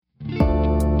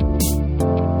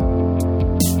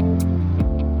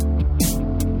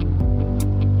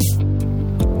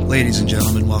Ladies and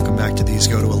gentlemen, welcome back to These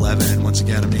Go to 11. Once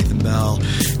again, I'm Nathan Bell.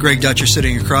 Greg Dutcher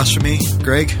sitting across from me.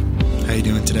 Greg, how you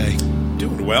doing today?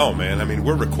 Doing well, man. I mean,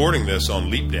 we're recording this on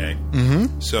Leap Day,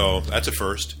 so that's a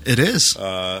first. It is.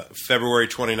 February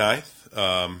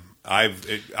 29th.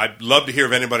 I'd love to hear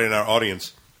of anybody in our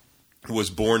audience who was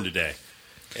born today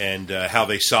and how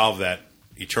they solve that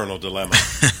eternal dilemma.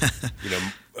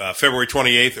 February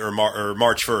 28th or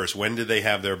March 1st. When did they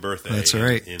have their birthday? That's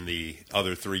right. In the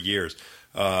other 3 years.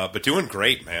 But doing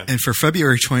great, man. And for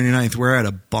February 29th, we're at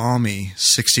a balmy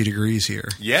 60 degrees here.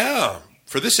 Yeah.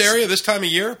 For this area, this time of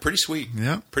year, pretty sweet.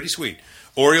 Yeah. Pretty sweet.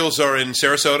 Orioles are in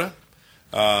Sarasota.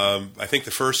 I think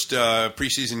the first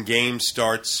preseason game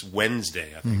starts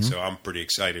Wednesday, I think. So I'm pretty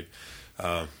excited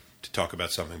to talk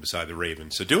about something beside the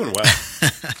Ravens. So doing well.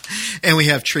 And we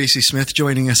have Tracy Smith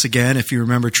joining us again. If you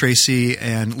remember, Tracy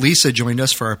and Lisa joined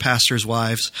us for our Pastor's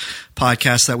Wives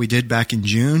podcast that we did back in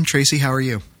June. Tracy, how are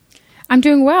you? I'm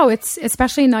doing well. It's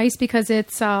especially nice because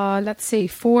it's,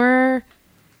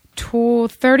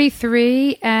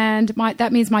 4:33, and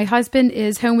that means my husband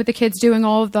is home with the kids doing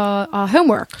all of the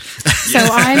homework. So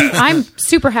I'm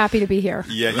super happy to be here.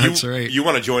 Yeah, that's right. You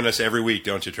want to join us every week,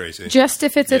 don't you, Tracy? Just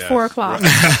if it's at 4 o'clock.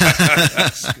 Right.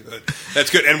 That's good. That's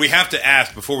good. And we have to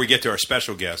ask before we get to our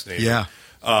special guest, Nathan. Yeah.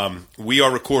 We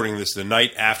are recording this the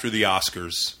night after the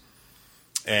Oscars.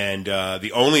 And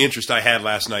the only interest I had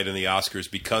last night in the Oscars,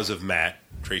 because of Matt,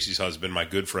 Tracy's husband, my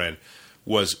good friend,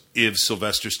 was if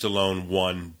Sylvester Stallone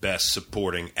won Best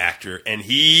Supporting Actor. And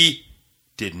he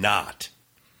did not.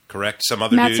 Correct? Some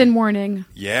other Matt's dude? in mourning.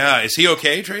 Yeah. Is he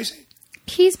okay, Tracy?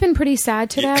 He's been pretty sad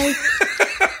today.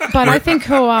 But I think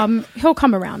he'll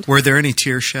come around. Were there any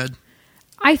tears shed?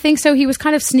 I think so. He was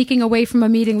kind of sneaking away from a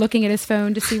meeting, looking at his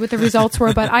phone to see what the results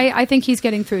were. But I think he's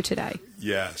getting through today.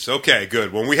 Yes. Okay,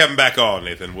 good. When we have him back on,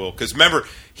 Nathan, because remember,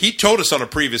 he told us on a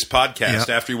previous podcast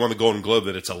after he won the Golden Globe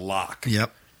that it's a lock.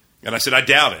 Yep. And I said, I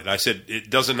doubt it. I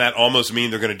said, doesn't that almost mean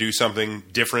they're going to do something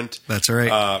different? That's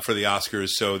right. For the Oscars.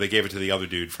 So they gave it to the other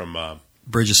dude from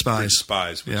Bridge of Spies.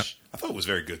 Which I thought was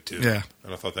very good, too. Yeah.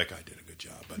 And I thought that guy did a good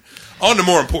job. But on to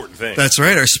more important things. That's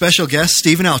right. Our special guest,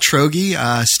 Stephen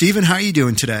Altroghi. Stephen, how are you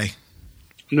doing today?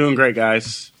 I'm doing great,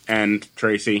 guys. And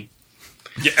Tracy.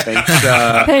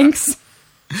 Yeah. Thanks.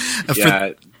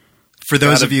 For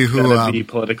those of you who be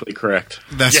politically correct.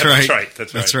 That's right.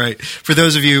 That's right. For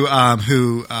those of you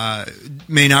who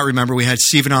may not remember, we had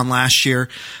Stephen on last year.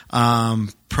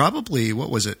 Probably, what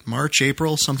was it, March,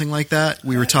 April, something like that.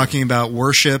 We were talking about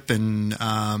worship and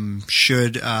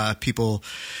should people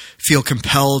feel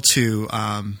compelled to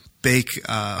bake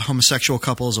homosexual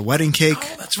couples a wedding cake.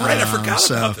 Oh, that's right. I forgot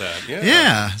about that.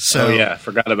 Yeah. So,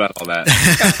 forgot about all that.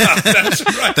 That's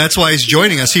right. That's why he's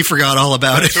joining us. He forgot all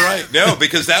about it. That's right. No,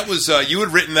 because that was you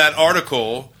had written that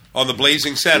article on the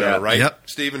Blazing Center, right, Yep.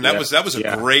 Stephen? That was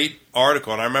a great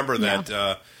article, and I remember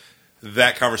that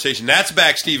that conversation. That's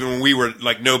back, Stephen, when we were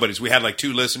like nobodies. We had like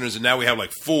 2 listeners, and now we have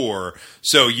like 4.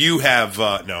 So you have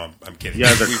no, I'm kidding.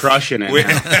 Yeah, they're crushing it.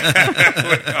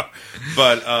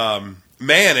 But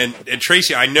man, and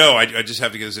Tracy, I know I just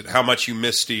have to get this, how much you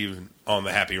miss Steve on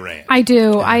the Happy Rant. I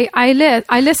do.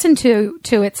 I listen to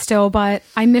it still, but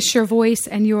I miss your voice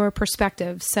and your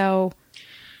perspective. So,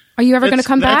 are you ever going to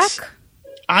come back?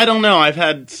 I don't know. I've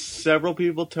had several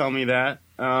people tell me that.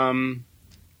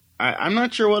 I'm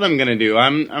not sure what I'm going to do.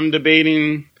 I'm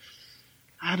debating.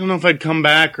 I don't know if I'd come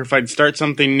back or if I'd start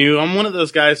something new. I'm one of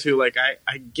those guys who, like,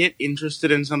 I get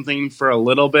interested in something for a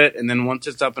little bit, and then once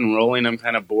it's up and rolling, I'm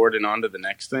kind of bored and on to the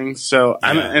next thing. So,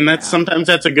 sometimes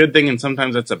that's a good thing, and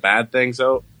sometimes that's a bad thing.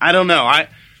 So, I don't know.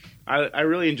 I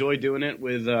really enjoy doing it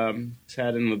with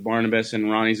Ted and with Barnabas,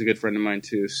 and Ronnie's a good friend of mine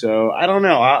too. So, I don't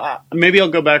know. Maybe I'll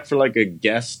go back for like a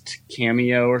guest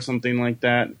cameo or something like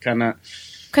that, kind of.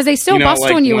 Because they still bust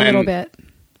on you a little bit.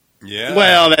 Yeah.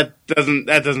 Well,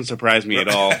 that doesn't surprise me at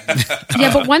all.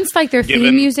 Yeah, but once like their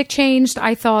theme music changed,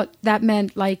 I thought that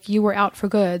meant like you were out for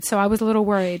good. So I was a little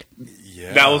worried.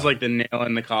 Yeah. That was like the nail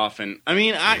in the coffin. I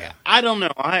mean, I don't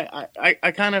know.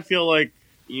 I kind of feel like,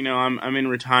 I'm in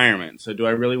retirement. So do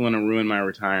I really want to ruin my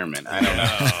retirement? I don't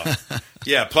know.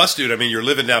 Yeah. Plus, dude, I mean, you're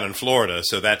living down in Florida,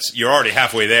 so you're already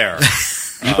halfway there.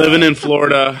 Living in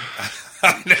Florida,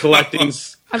 collecting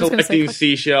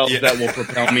seashells that will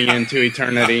propel me into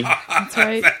eternity. That's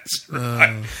right. That's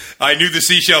right. I knew the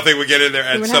seashell thing would get in there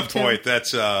at some point.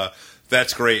 That's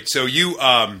great. So you,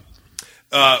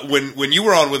 when you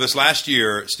were on with us last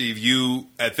year, Steve, you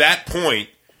at that point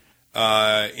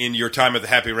in your time at the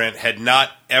Happy Rant had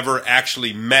not ever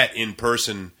actually met in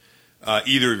person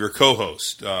either of your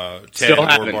co-hosts, Ted or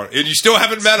Mark. You still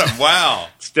haven't met them. Wow.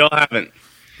 Still haven't.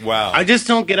 Wow. I just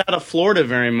don't get out of Florida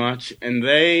very much, and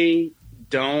they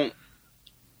don't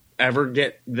ever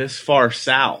get this far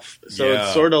south. So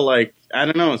it's sort of like, I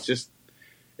don't know,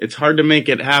 it's hard to make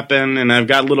it happen. And I've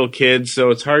got little kids,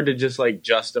 so it's hard to just like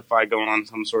justify going on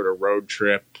some sort of road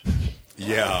trip.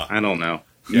 Yeah. I don't know.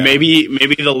 Yeah. Maybe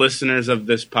the listeners of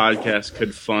this podcast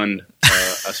could fund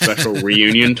a special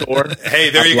reunion tour. Hey,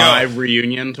 there you go. Live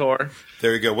reunion tour.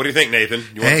 There you go. What do you think, Nathan?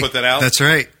 You want to put that out? That's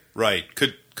right. Right.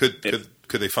 Could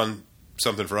they fund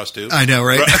something for us too? I know,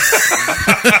 right?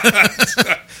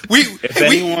 If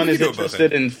anyone is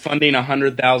interested in funding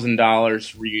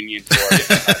 $100,000 reunion tour,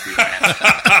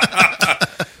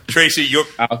 Tracy,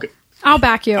 I'll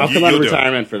back you. I'll come out of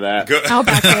retirement for that. Good. I'll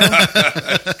back you.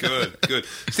 Good.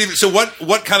 Steven, so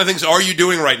what kind of things are you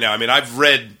doing right now? I mean, I've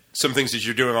read some things that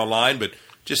you're doing online, but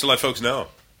just to let folks know.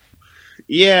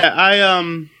 Yeah,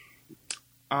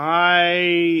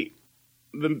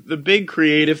 the big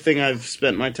creative thing I've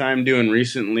spent my time doing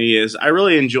recently is I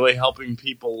really enjoy helping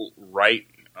people write,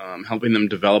 helping them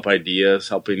develop ideas,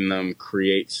 helping them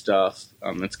create stuff.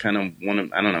 That's kind of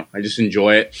I don't know, I just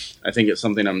enjoy it. I think it's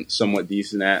something I'm somewhat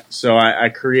decent at. So I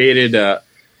created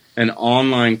an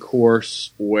online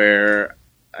course where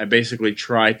I basically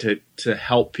try to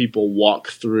help people walk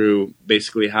through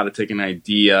basically how to take an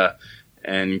idea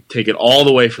and take it all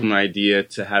the way from an idea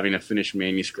to having a finished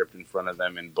manuscript in front of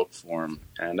them in book form.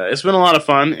 And it's been a lot of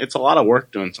fun. It's a lot of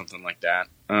work doing something like that.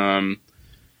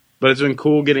 But it's been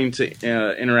cool getting to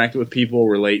interact with people,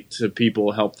 relate to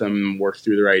people, help them work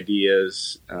through their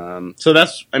ideas. So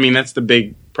that's the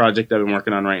big project I've been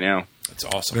working on right now. That's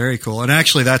awesome. Very cool. And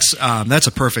actually, that's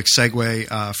a perfect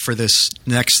segue for this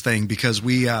next thing, because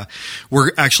we're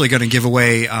actually going to give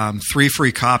away 3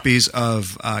 free copies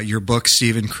of your book,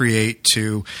 Steven Create,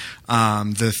 to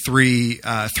the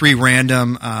three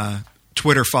random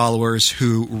Twitter followers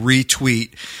who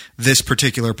retweet this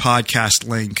particular podcast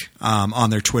link on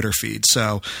their Twitter feed.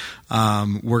 So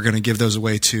we're going to give those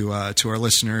away to our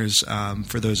listeners.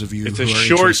 For those of you, it's who a are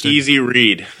short, interested. easy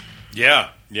read.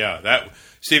 Yeah.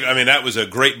 Steve, I mean, that was a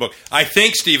great book. I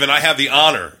think, Stephen, I have the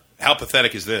honor. How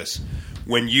pathetic is this?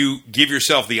 When you give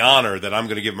yourself the honor that I'm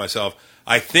going to give myself,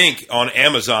 I think on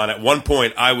Amazon at one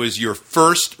point I was your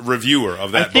first reviewer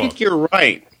of that book. I think you're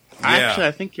right. Yeah. Actually,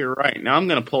 I think you're right. Now I'm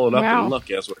going to pull it up and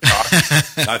look as we're talking.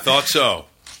 I thought so.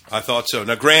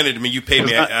 Now, granted, I mean, you paid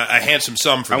me a handsome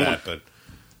sum for that, but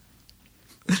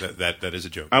that is a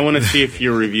joke. I want to see if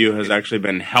your review has actually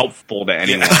been helpful to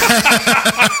anyone.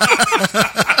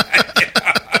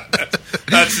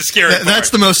 That's the scary part. That's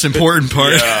the most important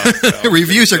part. Yeah,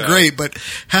 Reviews are great, but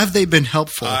have they been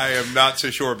helpful? I am not so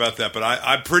sure about that, but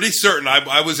I'm pretty certain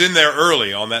I was in there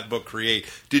early on that book, Create.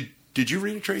 Did you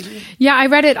read it, Tracy? Yeah, I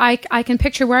read it. I can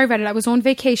picture where I read it. I was on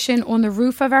vacation on the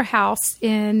roof of our house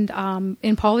in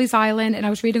Pawleys Island, and I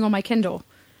was reading on my Kindle.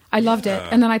 I loved it,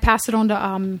 and then I passed it on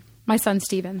to my son,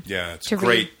 Stephen. Yeah, it's a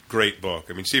great book.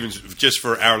 I mean, Stephen's, just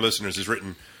for our listeners, has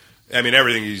written, I mean,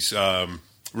 everything he's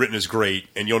written is great,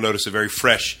 and you'll notice a very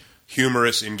fresh,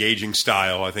 humorous, engaging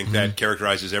style. I think that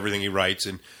characterizes everything he writes.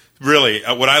 And really,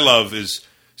 what I love is,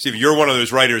 Stephen, you're one of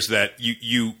those writers that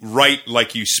you write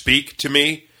like you speak to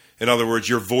me. In other words,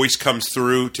 your voice comes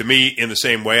through to me in the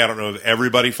same way. I don't know if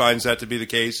everybody finds that to be the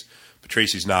case, but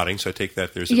Tracy's nodding, so I take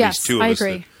that there's at least 2 of us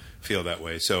that feel that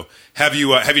way. So have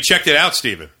you checked it out,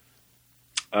 Stephen?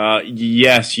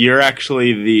 Yes, you're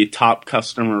actually the top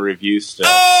customer review still.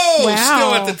 Oh, wow.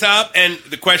 Still at the top. And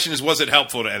the question is, was it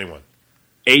helpful to anyone?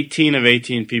 18 of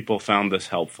 18 people found this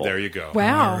helpful. There you go.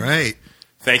 Wow. All right.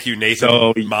 Thank you,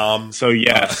 Nathan. Mom. So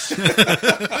yes.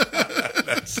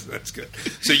 That's good.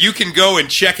 So you can go and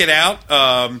check it out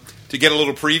to get a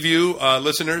little preview,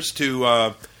 listeners,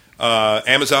 to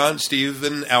Amazon.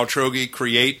 Stephen Altroghi,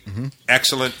 Create.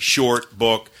 Excellent short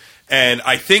book. And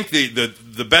I think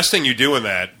the best thing you do in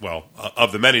that, well,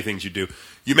 of the many things you do,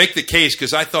 you make the case,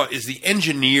 because I thought, is the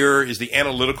engineer, is the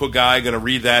analytical guy going to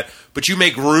read that? But you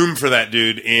make room for that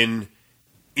dude in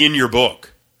your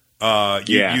book.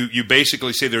 You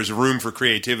basically say there's room for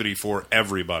creativity for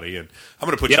everybody. And I'm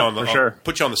going to put you on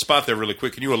put you on the spot there really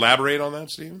quick. Can you elaborate on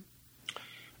that, Stephen?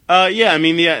 Yeah, I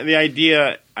mean the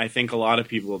idea I think a lot of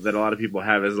people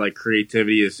have is like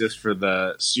creativity is just for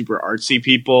the super artsy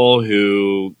people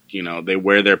who, you know, they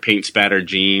wear their paint spattered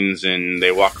jeans and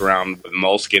they walk around with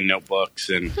moleskin notebooks,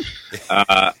 and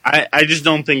I just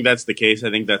don't think that's the case. I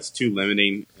think that's too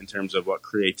limiting in terms of what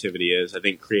creativity is. I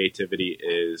think creativity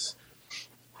is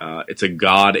it's a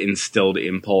God instilled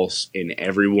impulse in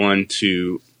everyone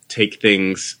to take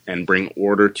things and bring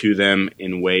order to them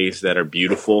in ways that are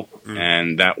beautiful,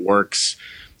 and that works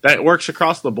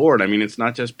across the board. I mean, it's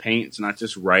not just paint, it's not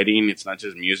just writing, it's not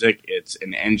just music. It's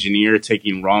an engineer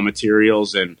taking raw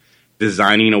materials and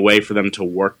designing a way for them to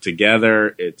work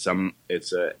together. It's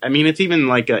even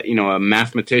like a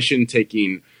mathematician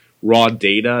taking raw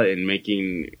data and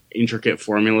making intricate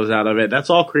formulas out of it.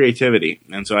 That's all creativity.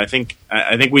 And so I think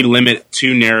we limit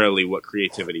too narrowly what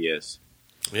creativity is.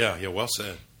 Yeah, well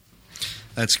said.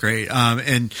 That's great.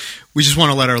 And we just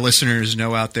want to let our listeners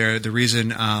know out there the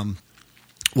reason,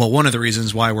 one of the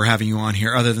reasons why we're having you on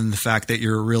here, other than the fact that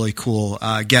you're a really cool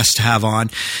guest to have on,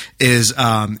 is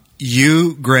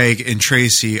you, Greg, and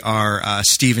Tracy are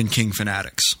Stephen King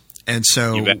fanatics. And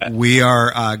so we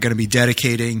are going to be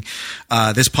dedicating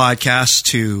this podcast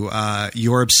to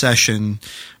your obsession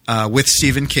with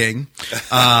Stephen King.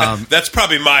 That's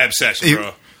probably my obsession,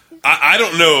 bro. I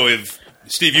don't know if,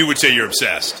 Steve, you would say you're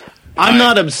obsessed. I'm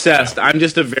not obsessed. I'm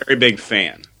just a very big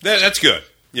fan. That's good.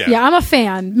 Yeah, I'm a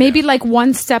fan. Maybe like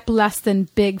one step less than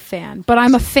big fan, but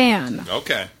I'm a fan.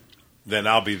 Okay. Then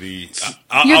I'll be the...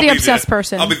 You're the obsessed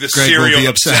person. I'll be the Greg serial will be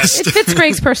obsessed. It fits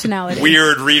Greg's personality.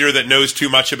 Weird reader that knows too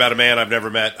much about a man I've never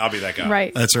met. I'll be that guy.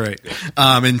 Right. That's right.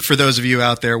 And for those of you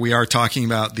out there, we are talking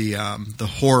about the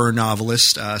horror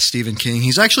novelist, Stephen King.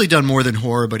 He's actually done more than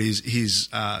horror, but he's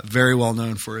very well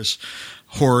known for his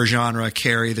horror genre: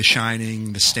 Carrie, The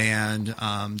Shining, The Stand,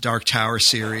 Dark Tower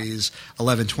series,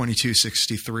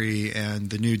 11/22/63, and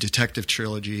the new detective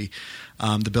trilogy,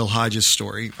 the Bill Hodges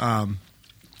story.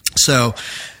 So,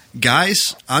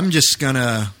 guys, I'm just going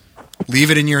to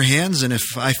leave it in your hands, and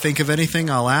if I think of anything,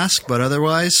 I'll ask, but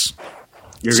otherwise,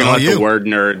 you're going to let the word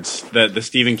nerds, the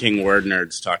Stephen King word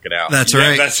nerds, talk it out. That's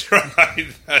right. That's right.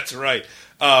 That's right.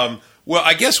 Well,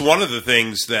 I guess one of the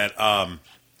things that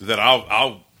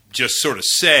I'll just sort of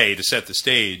say to set the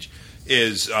stage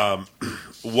is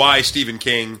why Stephen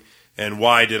King and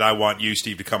why did I want you,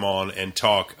 Steve, to come on and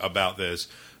talk about this.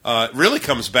 It really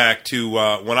comes back to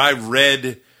when I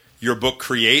read your book,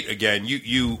 Create Again.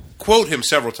 You quote him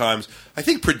several times, I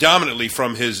think predominantly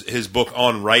from his book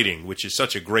on writing, which is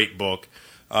such a great book.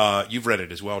 You've read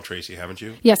it as well, Tracy, haven't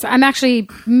you? Yes, I'm actually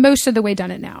most of the way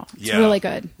done it now. It's really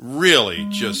good. Really,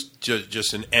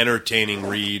 just an entertaining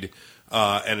read,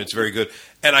 and it's very good.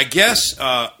 And I guess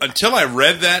until I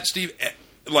read that, Steve,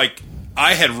 like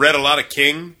I had read a lot of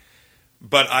King,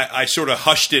 but I sort of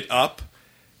hushed it up,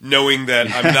 knowing that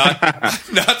I'm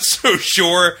not so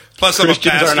sure. Plus,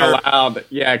 Christians I'm a pastor. Aren't allowed.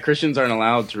 Yeah, Christians aren't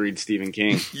allowed to read Stephen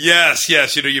King. Yes.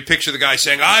 You know, you picture the guy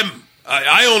saying,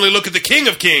 I only look at the King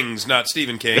of Kings, not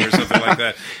Stephen King, or something like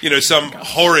that. You know, some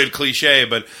horrid cliche.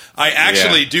 But I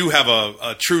actually do have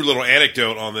a true little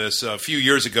anecdote on this. A few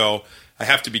years ago, I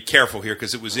have to be careful here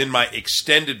because it was in my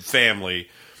extended family.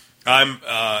 I'm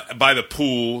by the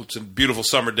pool. It's a beautiful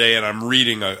summer day, and I'm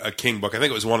reading a King book. I think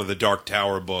it was one of the Dark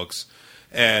Tower books.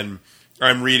 And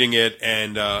I'm reading it,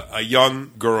 and a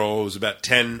young girl who was about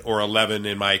 10 or 11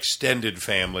 in my extended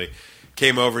family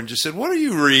came over and just said, "What are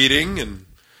you reading?" And,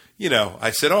 you know,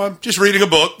 I said, "Oh, I'm just reading a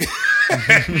book."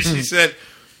 And she said,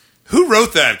 "Who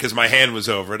wrote that?" Because my hand was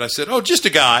over it. I said, "Oh, just a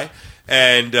guy."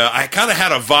 And I kind of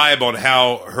had a vibe on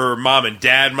how her mom and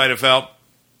dad might have felt.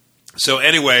 So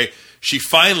anyway, she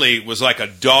finally was like a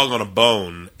dog on a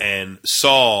bone and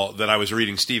saw that I was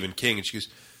reading Stephen King, and she goes,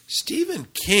 "Stephen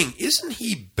King, isn't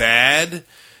he bad?"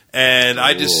 And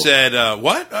I just said,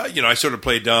 "What?" You know, I sort of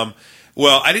played dumb.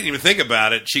 Well, I didn't even think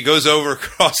about it. She goes over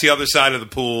across the other side of the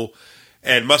pool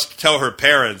and must tell her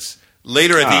parents.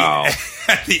 Later at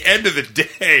the end of the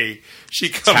day, she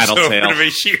comes over to me.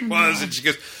 She was, and she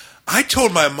goes, "I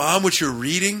told my mom what you're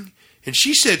reading, and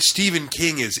she said Stephen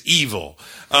King is evil."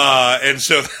 And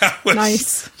so that was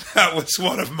nice. That was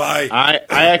one of my.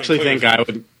 I actually think I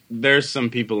would. There's some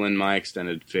people in my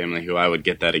extended family who I would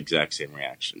get that exact same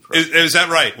reaction from. Is that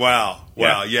right? Wow.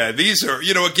 Yeah. These are,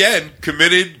 you know, again,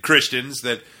 committed Christians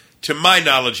that, to my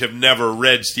knowledge, have never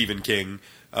read Stephen King,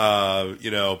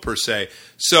 you know, per se.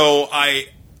 So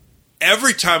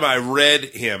every time I read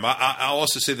him, I'll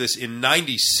also say this, in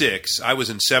 96, I was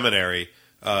in seminary,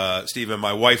 Steve, and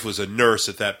my wife was a nurse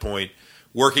at that point,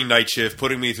 working night shift,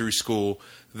 putting me through school.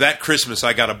 That Christmas,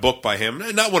 I got a book by him,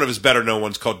 not one of his better-known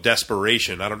ones, called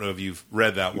Desperation. I don't know if you've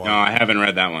read that one. No, I haven't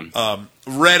read that one.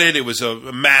 Read it. It was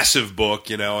a massive book,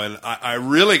 you know, and I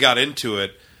really got into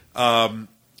it.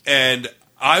 And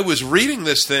I was reading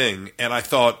this thing, and I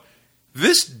thought,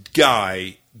 this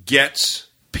guy gets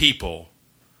people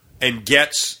and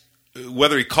gets,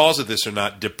 whether he calls it this or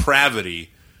not,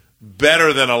 depravity,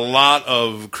 better than a lot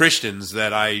of Christians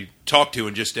that I talk to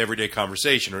in just everyday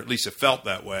conversation, or at least it felt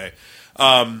that way.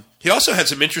 He also had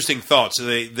some interesting thoughts.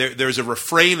 There's a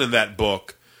refrain in that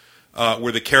book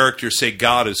where the characters say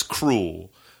God is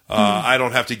cruel. I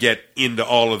don't have to get into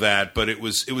all of that, but it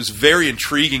was very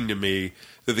intriguing to me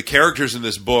that the characters in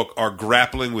this book are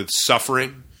grappling with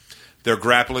suffering. They're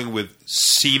grappling with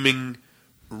seeming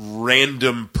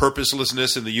random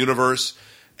purposelessness in the universe.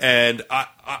 And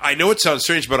I know it sounds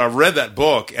strange, but I read that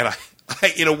book, and I,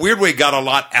 in a weird way, got a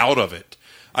lot out of it.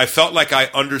 I felt like I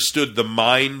understood the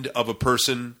mind of a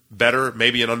person better,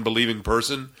 maybe an unbelieving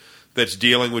person that's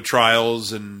dealing with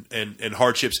trials and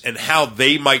hardships, and how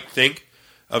they might think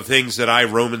of things that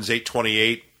Romans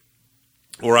 8:28,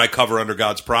 or I cover under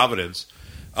God's providence.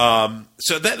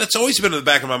 So that's always been in the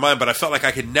back of my mind, but I felt like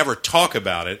I could never talk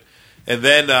about it. And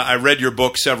then I read your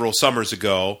book several summers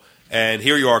ago, and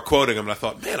here you are quoting him, and I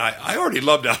thought, man, I already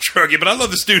loved Al Troggi, but I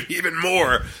love this dude even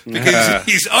more because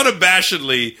he's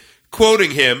unabashedly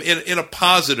quoting him in a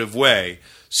positive way.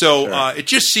 So it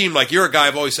just seemed like you're a guy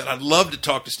I've always said, I'd love to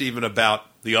talk to Stephen about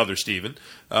the other Stephen,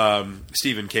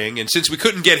 Stephen King. And since we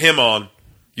couldn't get him on,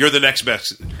 you're the next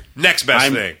best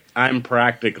thing. I'm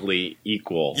practically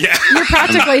equal. Yeah. You're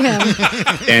practically him.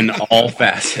 In all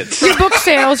facets. Your book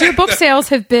sales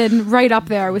have been right up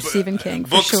there with Stephen King.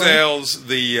 For book sure. sales,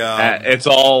 it's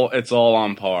all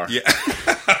on par. Yeah.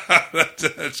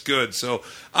 That's good. So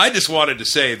I just wanted to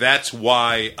say that's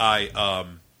why I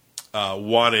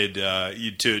wanted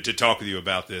you to talk with you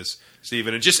about this,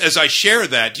 Stephen. And just as I share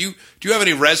that, do you have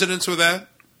any resonance with that?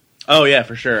 Oh yeah,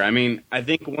 for sure. I mean, I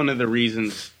think one of the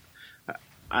reasons.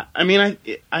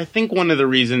 I think one of the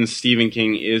reasons Stephen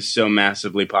King is so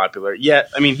massively popular. Yet,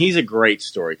 I mean, he's a great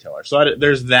storyteller. So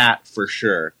there's that for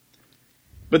sure.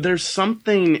 But there's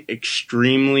something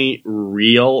extremely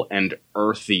real and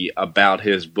earthy about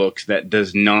his books that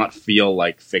does not feel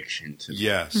like fiction to me.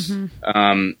 Yes.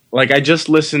 Mm-hmm. Like I just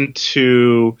listened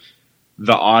to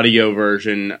the audio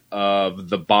version of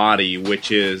The Body,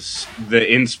 which is the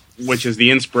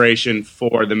inspiration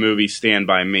for the movie Stand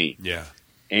By Me. Yeah.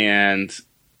 And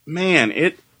man,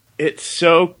 it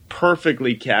so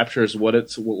perfectly captures what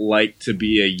it's like to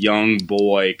be a young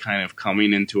boy kind of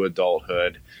coming into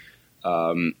adulthood.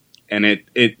 And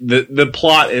the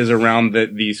plot is around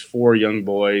these four young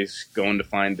boys going to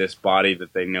find this body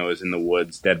that they know is in the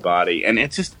woods, dead body. And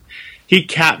it's just, he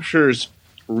captures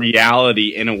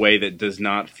reality in a way that does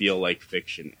not feel like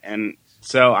fiction. And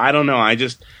so I don't know. I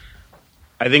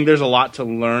think there's a lot to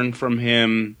learn from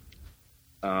him.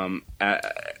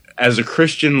 As a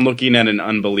Christian looking at an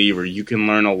unbeliever, you can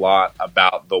learn a lot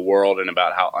about the world and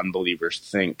about how unbelievers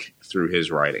think through his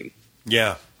writing.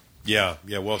 Yeah.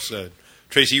 Well said.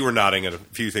 Tracy, you were nodding at a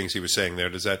few things he was saying there.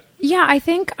 Does that? Yeah, I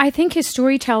think his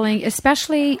storytelling,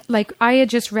 especially like I had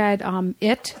just read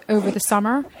It over the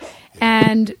summer,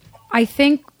 and I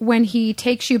think when he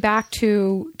takes you back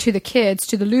to the kids,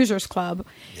 to the Losers Club,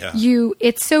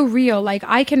 it's so real. Like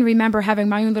I can remember having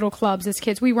my own little clubs as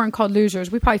kids. We weren't called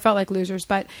losers. We probably felt like losers,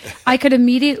 but I could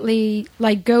immediately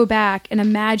like go back and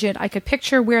imagine. I could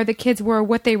picture where the kids were,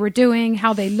 what they were doing,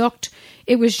 how they looked.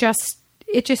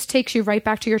 It just takes you right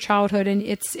back to your childhood, and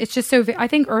it's just so. I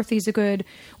think earthy is a good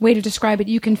way to describe it.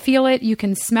 You can feel it, you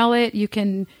can smell it, you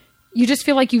just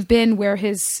feel like you've been where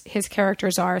his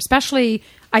characters are, especially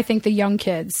I think the young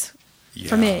kids. Yeah.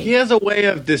 For me, he has a way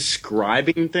of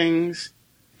describing things.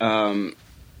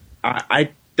 I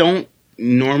don't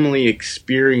normally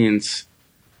experience.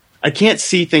 I can't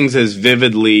see things as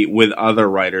vividly with other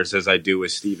writers as I do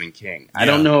with Stephen King. I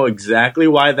don't know exactly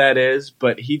why that is,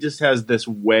 but he just has this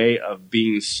way of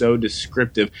being so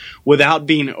descriptive without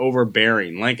being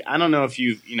overbearing. Like, I don't know if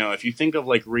you think of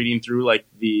like reading through like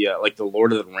the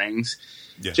Lord of the Rings.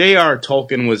 Yeah. J.R.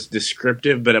 Tolkien was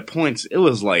descriptive, but at points it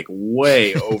was like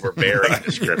way overbearing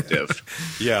descriptive.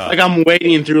 Yeah. Like I'm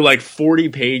wading through like 40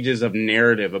 pages of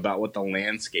narrative about what the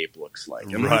landscape looks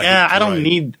like. I'm like, I don't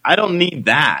need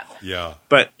that. Yeah.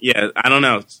 But yeah, I don't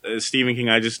know. Stephen King,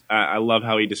 I love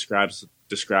how he describes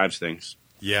things.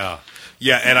 Yeah.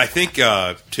 Yeah, and I think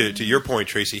to your point,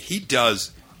 Tracy, he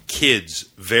does kids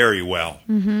very well.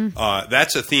 Mm-hmm.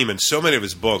 That's a theme in so many of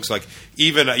his books. Like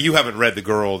even you haven't read The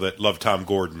Girl That Loved Tom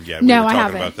Gordon yet. No, I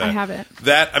haven't. About that. I haven't.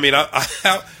 That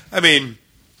I mean,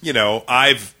 you know,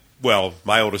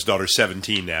 my oldest daughter's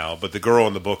 17 now, but the girl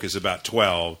in the book is about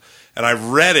 12, and I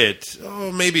read it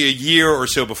maybe a year or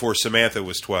so before Samantha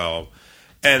was 12,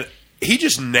 and he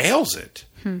just nails it.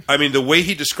 I mean, the way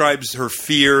he describes her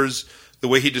fears, the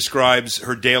way he describes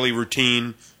her daily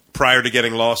routine prior to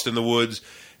getting lost in the woods.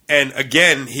 And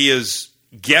again, he is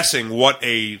guessing what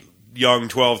a young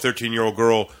 12, 13-year-old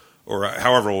girl, or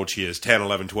however old she is, 10,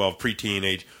 11, 12, preteen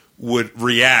age, would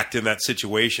react in that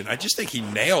situation. I just think he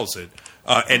nails it.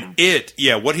 And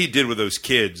what he did with those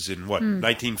kids in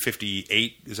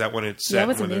 1958, is that when it's set? Yeah, it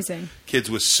was amazing. Kids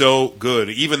was so good.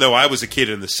 Even though I was a kid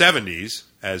in the 70s,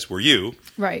 as were you.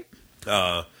 Right.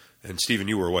 And Stephen,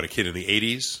 you were a kid in the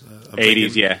 80s?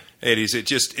 80s, yeah.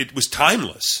 80s. It was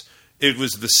timeless. it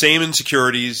was the same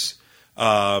insecurities.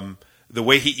 The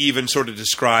way he even sort of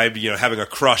described, having a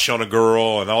crush on a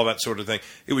girl and all that sort of thing.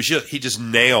 It was he just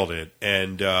nailed it,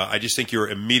 and I just think you're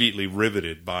immediately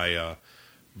riveted by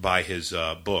his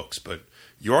books. But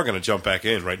you are going to jump back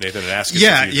in, right, Nathan, and ask us.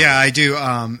 Yeah, I do.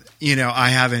 I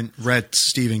haven't read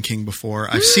Stephen King before.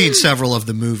 I've seen several of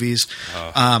the movies.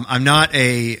 I'm not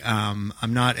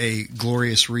a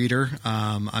glorious reader.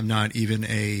 I'm not even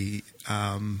a.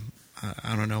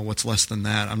 I don't know what's less than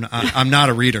that. I'm not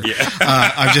a reader. Yeah.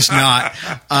 I'm just not.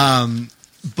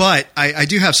 But I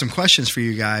do have some questions for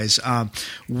you guys.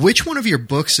 Which one of your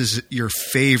books is your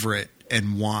favorite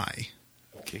and why?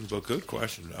 King book, good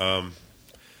question. Stephen,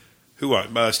 why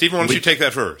don't you take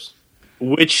that first?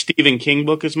 Which Stephen King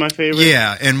book is my favorite?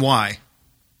 Yeah, and why?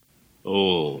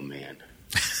 Oh, man.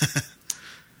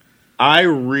 I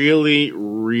really,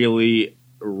 really,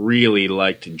 really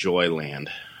liked Joyland.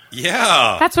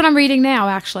 Yeah. That's what I'm reading now,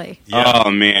 actually. Yeah. Oh,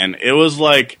 man. It was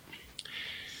like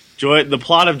the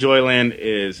plot of Joyland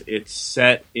is it's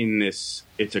set in this,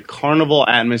 it's a carnival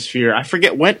atmosphere. I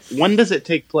forget, when does it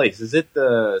take place? Is it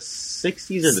the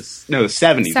 60s or the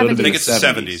 70s? 70s. I think it's the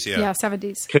 70s, yeah. Yeah,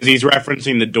 70s. Because he's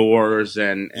referencing the Doors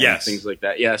and yes. things like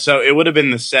that. Yeah, so it would have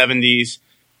been the 70s.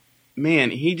 Man,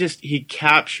 he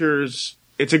captures,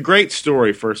 it's a great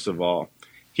story, first of all.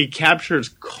 He captures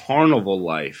carnival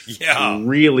life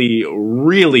really,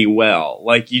 really well.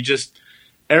 Like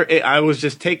I was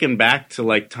just taken back to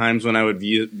like times when I would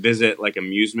visit like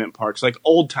amusement parks, like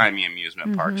old-timey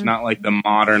amusement parks, not like the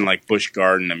modern like Busch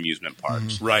Garden amusement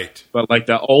parks. Right. But like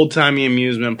the old-timey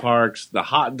amusement parks, the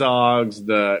hot dogs,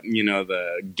 the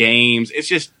games. It's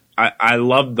just I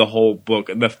loved the whole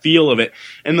book, the feel of it.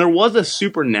 And there was a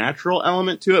supernatural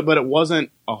element to it, but it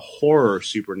wasn't a horror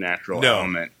supernatural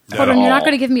element. Hold on, you're not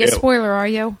going to give me a spoiler, are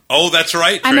you? Oh, that's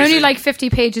right, Tracy. I'm only like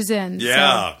 50 pages in.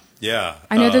 Yeah, so yeah.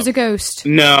 I know there's a ghost.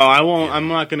 No, I won't. I'm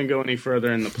not going to go any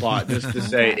further in the plot. Just to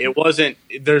say, it wasn't.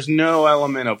 There's no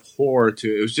element of horror to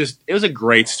it. It was a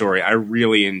great story. I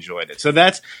really enjoyed it. So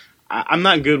I'm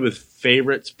not good with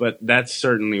favorites, but that's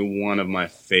certainly one of my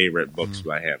favorite books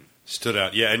by him. Stood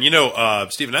out, yeah.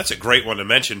 And Stephen, that's a great one to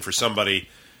mention for somebody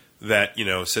that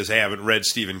says, "Hey, I haven't read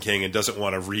Stephen King," and doesn't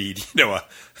want to read an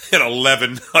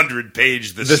 1,100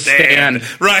 page The Stand,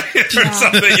 right? Or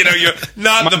something. You're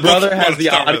not. My the brother book has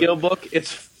the audiobook.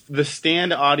 It's The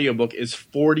Stand audiobook is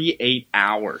 48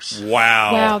 hours.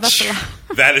 Wow, that's a lot.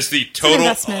 That is the total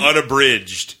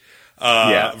unabridged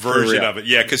version of it.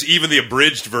 Yeah, because even the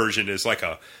abridged version is like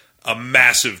a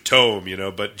massive tome.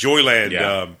 But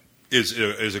Joyland.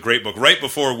 Is a great book. Right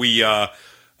before we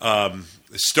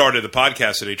started the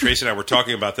podcast today, Tracy and I were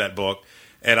talking about that book,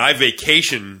 and I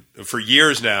vacation for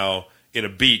years now in a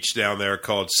beach down there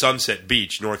called Sunset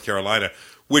Beach, North Carolina,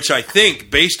 which I think,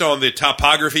 based on the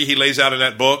topography he lays out in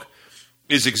that book,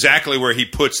 is exactly where he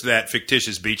puts that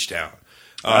fictitious beach town.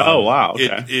 Oh, wow.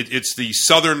 Okay. It's the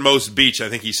southernmost beach, I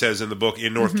think he says in the book,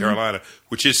 in North Carolina,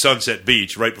 which is Sunset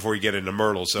Beach, right before you get into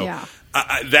Myrtle. So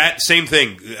that same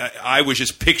thing, I was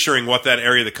just picturing what that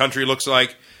area of the country looks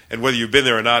like, and whether you've been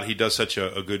there or not, he does such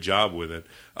a good job with it.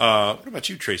 What about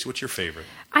you, Tracy? What's your favorite?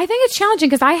 I think it's challenging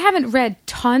because I haven't read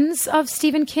tons of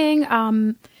Stephen King.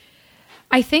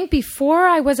 I think before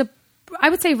I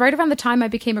would say right around the time I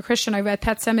became a Christian, I read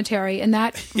Pet Sematary, and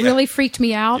that really freaked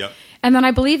me out. Yep. And then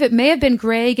I believe it may have been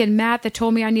Greg and Matt that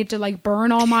told me I needed to like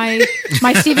burn all my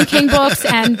Stephen King books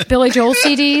and Billy Joel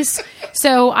CDs.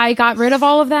 So I got rid of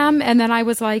all of them, and then I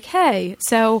was like, hey.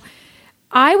 So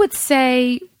I would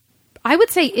say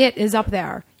it is up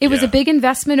there. It was a big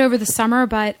investment over the summer,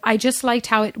 but I just liked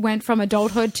how it went from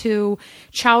adulthood to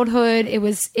childhood.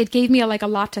 It gave me a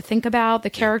lot to think about.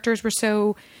 The characters were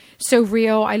so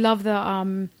real. I love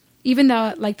the even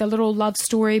the little love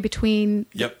story between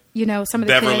some of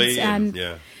the Beverly kids and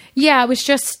it was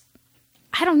just,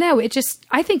 I don't know.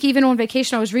 I think even on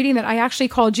vacation, I was reading that I actually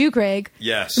called you, Greg.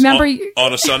 Yes. Remember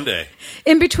on a Sunday.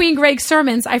 In between Greg's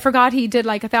sermons, I forgot he did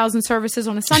 1,000 services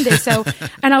on a Sunday. So,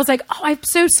 and I was like, oh, I'm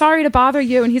so sorry to bother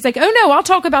you. And he's like, oh no, I'll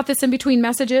talk about this in between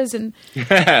messages. And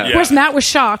of course, Matt was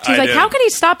shocked. He's like, how can he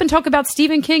stop and talk about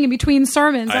Stephen King in between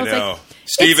sermons? I was like,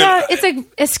 Stephen, it's an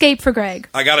escape for Greg.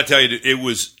 I got to tell you, it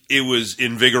was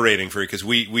invigorating for you because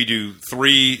we do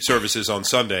 3 services on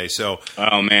Sunday. So,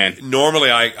 oh man, normally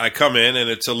I come in and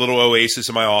it's a little oasis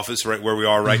in my office, right where we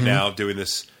are right now, doing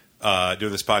this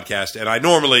podcast. And I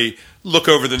normally look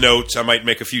over the notes. I might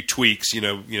make a few tweaks, on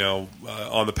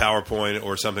the PowerPoint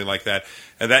or something like that.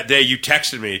 And that day you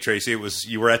texted me, Tracy.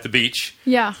 You were at the beach.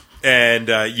 Yeah. And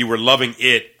you were loving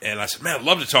it. And I said, man, I'd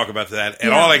love to talk about that.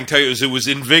 And all I can tell you is it was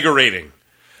invigorating.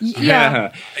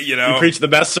 Yeah. You know, you preach the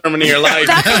best sermon of your life.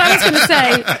 That's what I was going to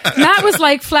say. Matt was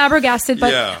like flabbergasted,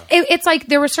 but it's like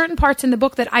there were certain parts in the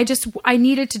book that I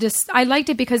needed to I liked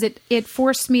it because it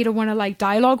forced me to want to like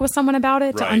dialogue with someone about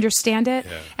it, to understand it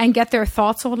and get their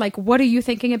thoughts on like, what are you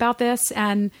thinking about this?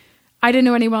 And I didn't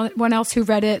know anyone else who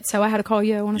read it, so I had to call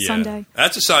you on a Sunday.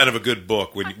 That's a sign of a good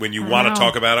book when you want to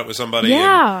talk about it with somebody.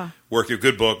 Yeah. And work your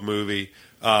good book, movie.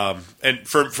 And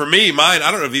for me, mine,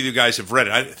 I don't know if either of you guys have read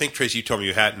it. I think, Tracy, you told me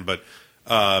you hadn't, but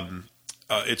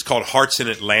it's called Hearts in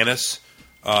Atlantis.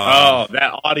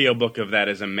 That audiobook of that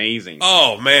is amazing.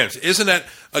 Oh, man. Isn't that,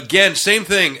 again, same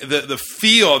thing, the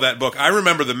feel of that book. I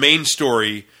remember the main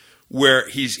story where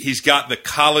he's got the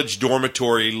college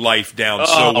dormitory life down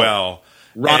so well.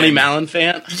 Ronnie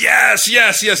Malenfant? Yes.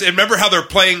 And remember how they're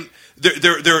playing,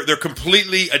 they're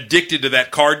completely addicted to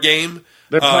that card game.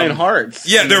 They're playing hearts.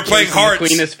 Yeah, they're playing hearts. The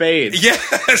Queen of Spades.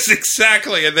 Yes,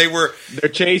 exactly. And they're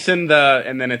chasing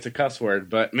and then it's a cuss word,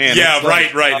 but man. Yeah,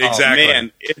 right, exactly.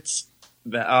 Man,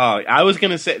 I was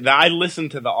going to say that I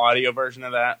listened to the audio version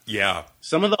of that. Yeah.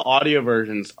 Some of the audio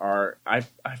versions are, I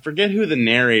forget who the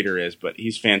narrator is, but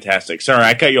he's fantastic. Sorry,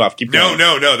 I cut you off. Keep going.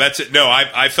 No, that's it. No,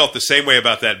 I felt the same way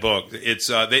about that book. It's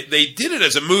they did it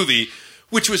as a movie,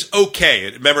 which was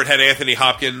okay. Remember, it had Anthony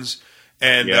Hopkins.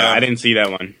 And I didn't see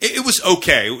that one. It was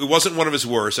okay. It wasn't one of his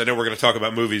worst. I know we're going to talk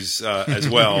about movies as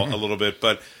well a little bit,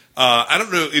 but I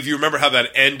don't know if you remember how that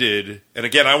ended. And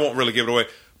again, I won't really give it away.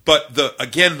 But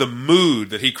the mood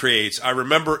that he creates, I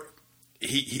remember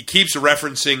he keeps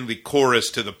referencing the chorus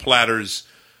to the Platters'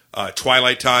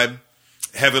 Twilight Time,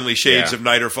 Heavenly Shades of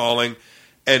Night Are Falling,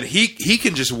 and he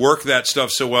can just work that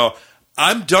stuff so well.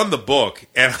 I'm done the book,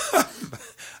 and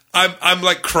I'm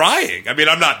like crying. I mean,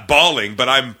 I'm not bawling, but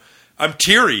I'm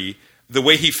teary the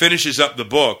way he finishes up the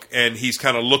book, and he's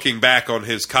kind of looking back on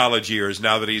his college years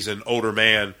now that he's an older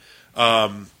man,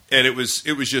 and it was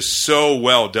just so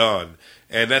well done.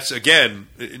 And that's, again,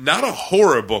 not a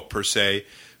horror book per se.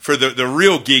 For the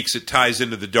real geeks, it ties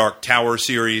into the Dark Tower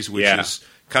series, which is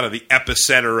kind of the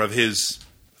epicenter of his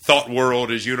thought world,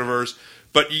 his universe.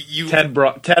 But Ted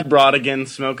Brodigan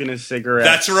smoking his cigarette.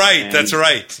 That's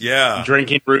right. Yeah,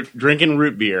 drinking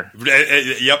root beer.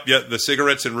 Yep. The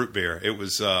cigarettes and root beer. It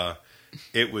was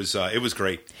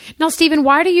great. Now, Stephen,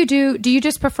 why do you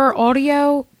just prefer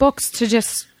audio books to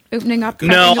just opening up?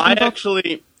 I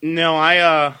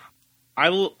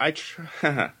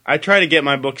try to get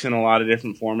my books in a lot of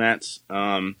different formats.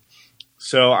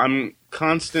 So I'm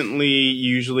constantly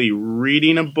usually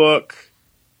reading a book.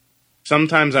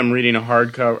 Sometimes I'm reading a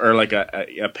hardcover or like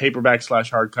a paperback /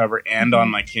 hardcover and on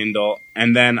my Kindle.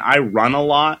 And then I run a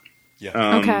lot.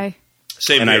 Yeah. Okay.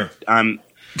 Same here.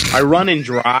 I run and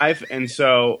drive, and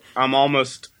so I'm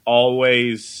almost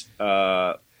always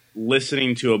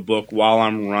listening to a book while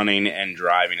I'm running and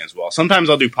driving as well. Sometimes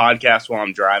I'll do podcasts while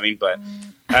I'm driving, but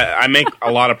I make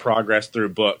a lot of progress through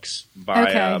books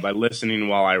by listening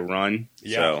while I run.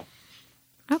 Yeah. So,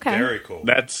 okay. Very cool.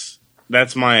 That's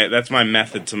my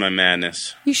method to my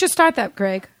madness. You should start that,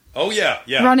 Greg. Oh yeah.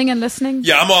 Running and listening.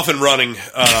 Yeah, I'm often running.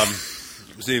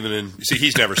 Stephen,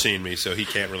 he's never seen me, so he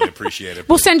can't really appreciate it.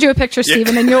 We'll send you a picture,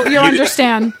 Stephen, and you'll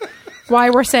understand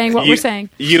why we're saying what we're saying.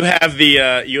 You have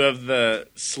the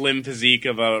slim physique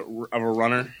of a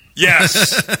runner.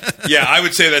 Yes. Yeah, I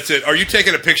would say that's it. Are you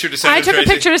taking a picture to send? I took a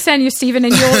picture to send you, Stephen,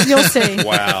 and you'll see.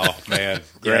 Wow, man,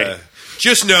 great. Yeah.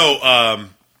 Just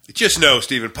know,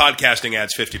 Stephen, podcasting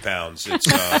adds 50 pounds. It's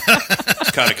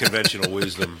kind of conventional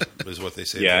wisdom, is what they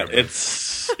say. Yeah,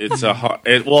 it's a hard,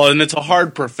 and it's a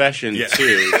hard profession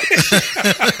too.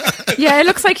 Yeah, it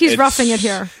looks like he's roughing it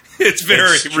here. It's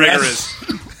very rigorous.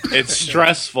 It's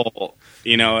stressful.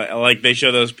 You know, like they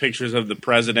show those pictures of the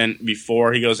president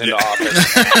before he goes into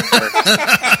office.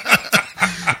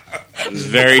 It's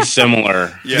very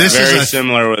similar. Yeah.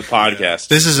 Similar with podcasts.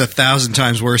 This is 1,000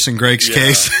 times worse in Greg's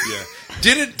case. Yeah.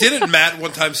 Didn't Matt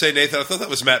one time say, Nathan, I thought that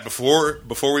was Matt before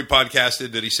we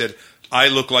podcasted, that he said, I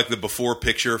look like the before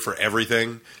picture for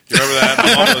everything. Do you remember that?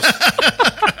 I'm almost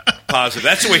positive.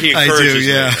 That's the way he encourages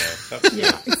me.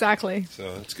 Yeah, exactly.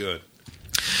 So that's good.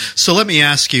 So let me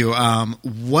ask you,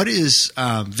 what is,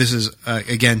 this is,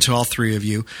 again, to all three of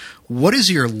you, what is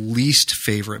your least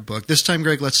favorite book? This time,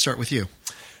 Greg, let's start with you.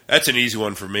 That's an easy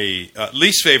one for me.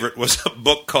 Least favorite was a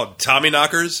book called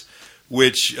Tommyknockers,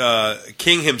 which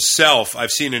King himself,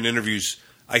 I've seen in interviews,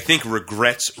 I think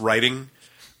regrets writing.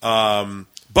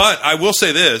 But I will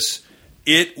say this,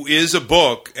 it is a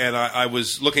book, and I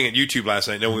was looking at YouTube last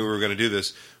night, knowing we were going to do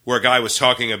this, where a guy was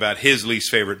talking about his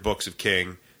least favorite books of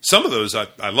King. Some of those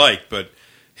I like, but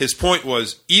his point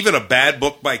was, even a bad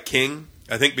book by King,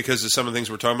 I think because of some of the things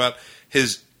we're talking about,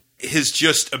 his his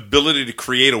just ability to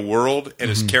create a world and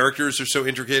his characters are so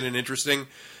intricate and interesting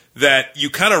that you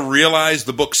kind of realize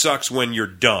the book sucks when you're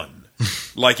done.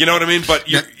 Like, you know what I mean? But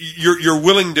you're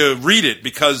willing to read it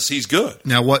because he's good.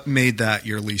 Now, what made that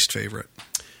your least favorite?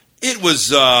 It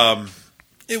was I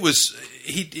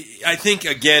think,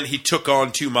 again, he took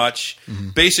on too much.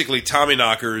 Basically,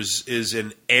 Tommyknockers is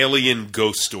an alien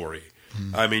ghost story.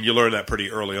 I mean, you learn that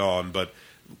pretty early on, but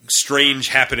strange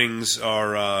happenings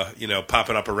are,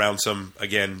 popping up around some,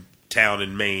 again, town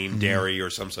in Maine, Derry, or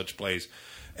some such place.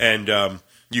 And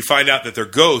you find out that they're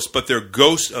ghosts, but they're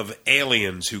ghosts of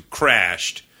aliens who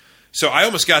crashed. So I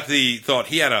almost got the thought,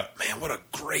 he had what a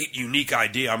great, unique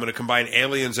idea. I'm going to combine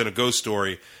aliens and a ghost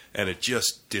story, and it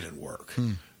just didn't work.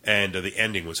 And the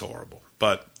ending was horrible.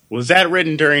 But was that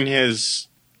written during his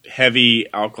heavy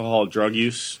alcohol drug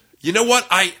use? You know what?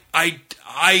 I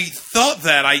thought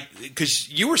that because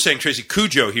you were saying, Tracy,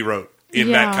 Cujo he wrote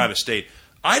in that kind of state.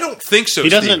 I don't think so,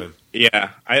 Stephen. Yeah,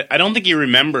 I don't think he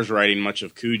remembers writing much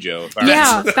of Cujo.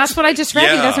 That's what I just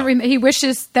read. He doesn't. He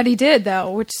wishes that he did,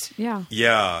 though. Which, yeah.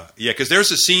 Because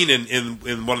there's a scene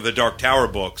in one of the Dark Tower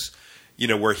books,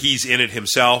 where he's in it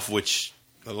himself, which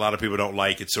a lot of people don't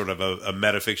like. It's sort of a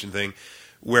metafiction thing,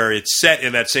 where it's set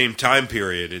in that same time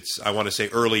period. It's, I want to say,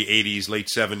 early 80s, late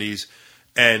 70s.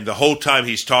 And the whole time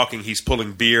he's talking, he's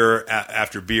pulling beer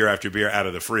after beer after beer out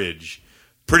of the fridge,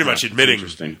 pretty much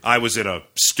admitting I was in a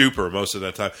stupor most of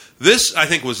that time. This, I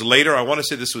think, was later. I want to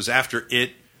say this was after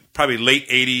it, probably late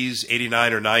 80s,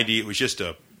 89 or 90. It was just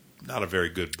not a very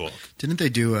good book. Didn't they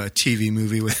do a TV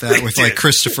movie with that, with like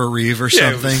Christopher Reeve or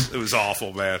something? It was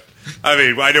awful, man. I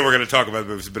mean, I know we're going to talk about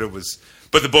movies,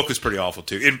 but the book was pretty awful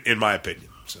too, in my opinion.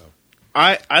 So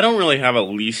I don't really have a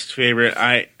least favorite.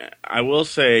 I will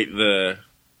say the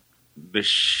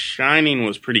Shining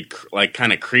was pretty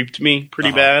kind of creeped me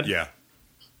pretty bad. Yeah.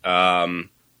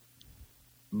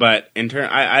 But in turn,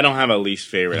 I don't have a least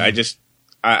favorite.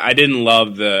 I didn't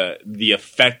love the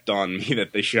effect on me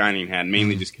that The Shining had,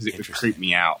 mainly just because it would creep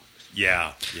me out.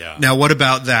 Yeah. Now, what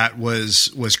about that was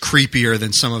creepier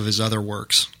than some of his other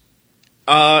works?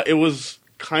 It was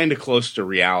kind of close to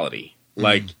reality.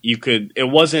 Like it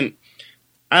wasn't.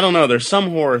 I don't know. There's some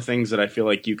horror things that I feel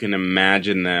like you can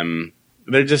imagine them.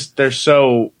 They're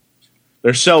so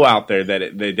out there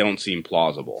that they don't seem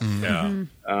plausible. Yeah.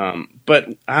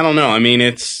 But I don't know. I mean,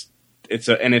 it's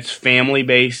family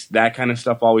based. That kind of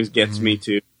stuff always gets me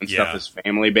too. And stuff is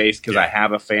family based because I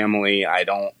have a family.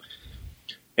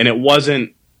 And it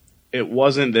wasn't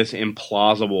this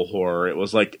implausible horror. It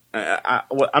was like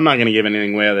I'm not going to give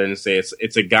anything away other than to say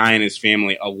it's a guy and his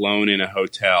family alone in a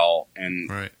hotel,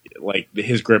 and like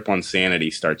his grip on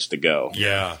sanity starts to go.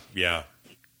 Yeah.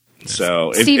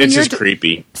 So it's just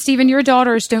creepy. Stephen, your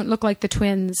daughters don't look like the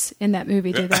twins in that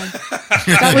movie, do they?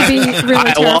 That would be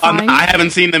really terrifying. I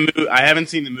haven't seen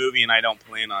the movie, and I don't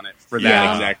plan on it for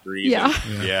that exact reason.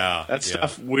 Yeah. That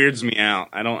stuff weirds me out.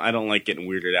 I don't like getting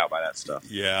weirded out by that stuff.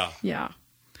 Yeah.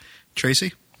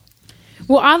 Tracy?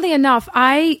 Well, oddly enough,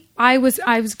 I was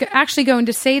actually going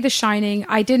to say The Shining.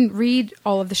 I didn't read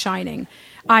all of The Shining.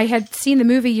 I had seen the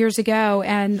movie years ago,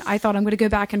 and I thought I'm going to go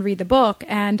back and read the book.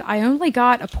 And I only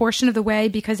got a portion of the way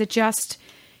because it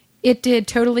did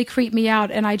totally creep me out,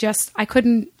 and I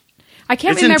can't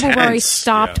remember where I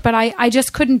stopped, but I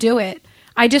just couldn't do it.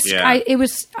 I don't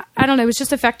know, it was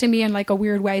just affecting me in like a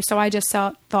weird way. So I just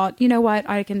thought, you know what,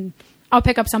 I'll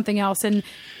pick up something else. And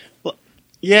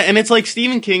and it's like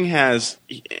Stephen King has.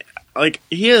 Like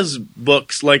he has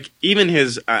books, like even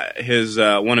his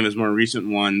one of his more recent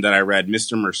one that I read,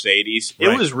 Mr. Mercedes. Right.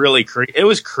 It was really it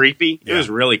was creepy. Yeah. It was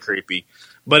really creepy,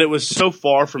 but it was so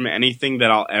far from anything that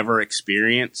I'll ever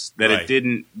experience that it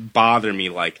didn't bother me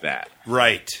like that.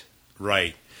 Right.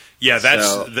 Yeah,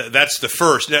 that's the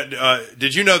first.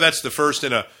 Did you know that's the first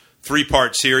in a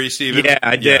 3-part series, Stephen? Yeah,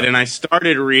 I did, and I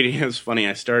started reading. It was funny.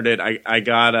 I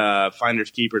got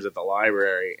Finders Keepers at the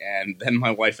library, and then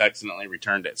my wife accidentally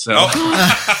returned it. So, oh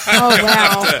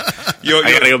wow!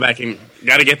 I gotta go back and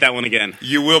gotta get that one again.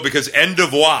 You will, because End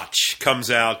of Watch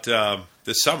comes out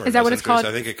this summer. Is that what it's called?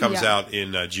 I think it comes out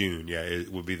in June. Yeah,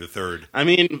 it will be the 3rd. I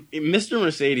mean, Mr.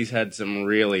 Mercedes had some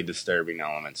really disturbing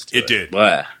elements to it. It did.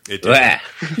 Blah. It did. Blah.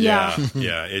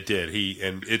 Yeah, it did.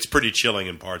 And it's pretty chilling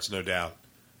in parts, no doubt.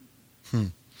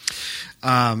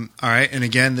 All right, and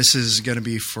again, this is going to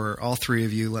be for all three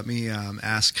of you. Let me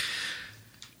ask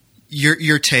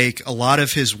your take. A lot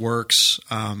of his works,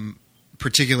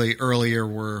 particularly earlier,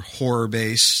 were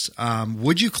horror-based.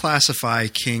 Would you classify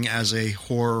King as a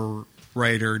horror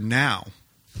writer now?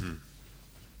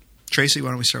 Tracy, why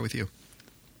don't we start with you?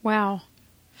 Wow.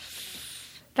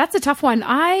 That's a tough one.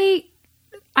 I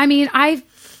mean, I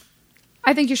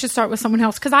I think you should start with someone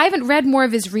else because I haven't read more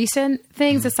of his recent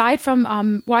things aside from,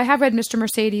 I have read Mr.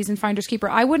 Mercedes and Finders Keeper.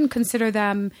 I wouldn't consider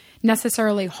them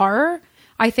necessarily horror.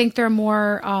 I think they're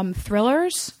more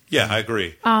thrillers. Yeah, I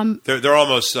agree. They're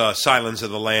almost Silence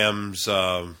of the Lambs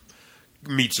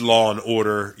meets Law and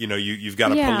Order. You know, you've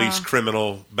got a police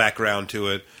criminal background to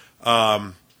it.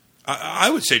 I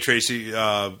would say, Tracy,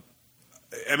 I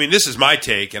mean, this is my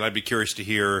take, and I'd be curious to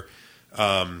hear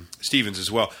Stevens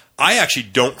as well. I actually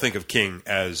don't think of King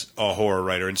as a horror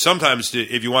writer. And sometimes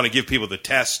if you want to give people the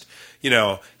test, you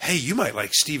know, hey, you might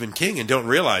like Stephen King and don't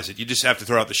realize it. You just have to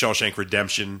throw out the Shawshank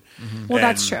Redemption. Mm-hmm. Well,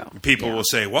 that's true. People will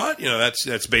say, what? You know,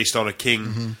 that's based on a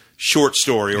King short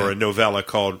story or a novella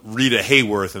called Rita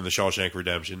Hayworth in the Shawshank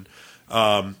Redemption.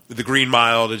 The Green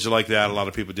Mile, did you like that? A lot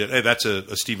of people did. Hey, that's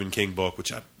a Stephen King book,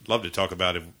 which I'd love to talk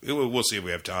about. We'll see if we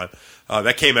have time.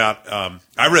 That came out.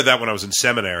 I read that when I was in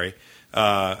seminary.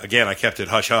 Again, I kept it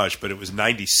hush hush, but it was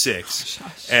 96.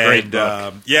 Great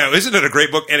book. Yeah, isn't it a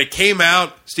great book? And it came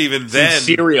out, Stephen, then.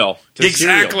 Serial.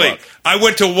 Exactly. Serial book. I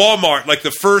went to Walmart like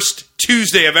the first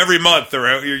Tuesday of every month,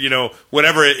 or you know,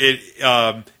 whenever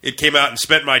it came out, and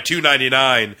spent my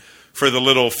 $2.99 for the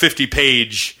little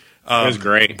 50-page. It was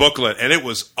great booklet, and it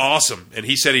was awesome. And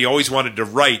he said he always wanted to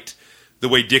write the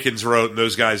way Dickens wrote and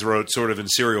those guys wrote, sort of in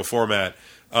serial format.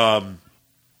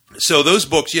 So those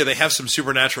books, they have some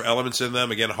supernatural elements in them.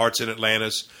 Again, Hearts in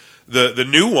Atlantis. The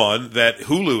new one that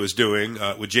Hulu is doing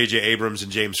with J.J. Abrams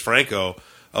and James Franco,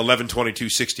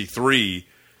 11/22/63,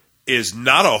 is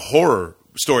not a horror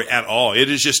story at all. It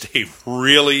is just a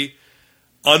really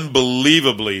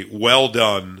unbelievably well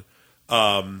done,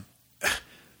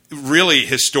 really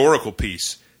historical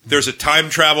piece. There's a time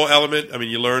travel element. I mean,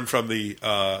 you learn from the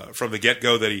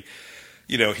get-go that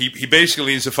he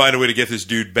basically needs to find a way to get this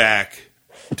dude back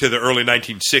to the early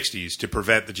 1960s to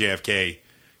prevent the JFK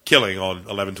killing on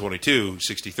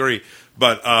 11/22/63.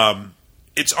 But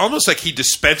it's almost like he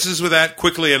dispenses with that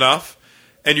quickly enough,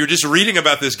 and you're just reading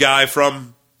about this guy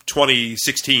from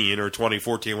 2016 or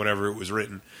 2014, whenever it was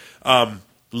written,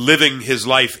 living his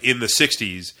life in the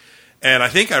 60s. And I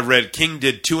think I read King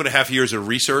did 2.5 years of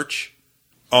research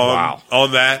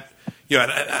on that. You know,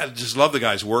 and I just love the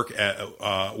guy's work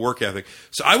ethic.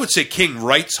 So I would say King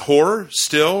writes horror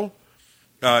still.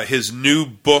 His new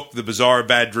book, The Bizarre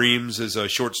Bad Dreams, is a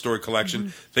short story collection.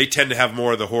 Mm-hmm. They tend to have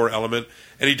more of the horror element.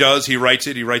 And he writes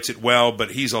it well,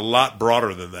 but he's a lot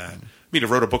broader than that. I mean, he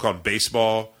wrote a book on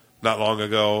baseball not long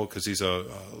ago because he's a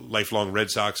lifelong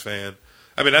Red Sox fan.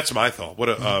 I mean, that's my thought.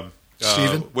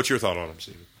 Stephen? What's your thought on him,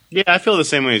 Stephen? Yeah, I feel the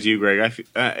same way as you, Greg.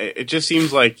 It just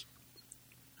seems like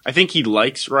I think he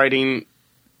likes writing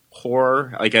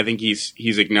horror. Like, I think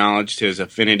he's acknowledged his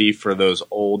affinity for those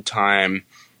old time,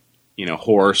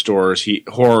 horror stories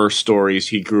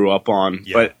he grew up on.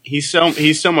 Yeah. But he's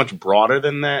so much broader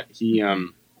than that.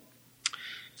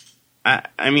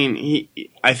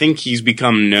 I think he's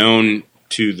become known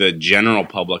to the general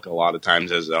public a lot of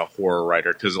times as a horror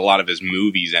writer because a lot of his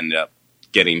movies end up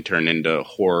getting turned into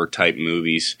horror type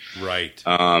movies. Right.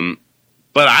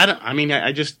 But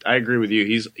I agree with you.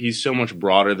 He's so much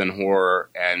broader than horror,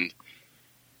 and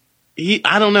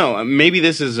I don't know. Maybe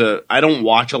I don't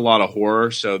watch a lot of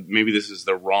horror, so maybe this is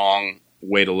the wrong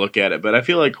way to look at it. But I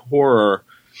feel like horror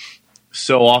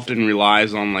so often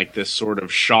relies on like this sort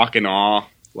of shock and awe,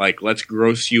 like let's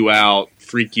gross you out,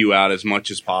 freak you out as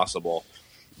much as possible.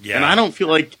 Yeah. And I don't feel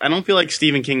like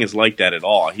Stephen King is like that at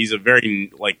all. He's a very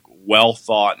well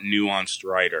thought, nuanced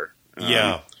writer.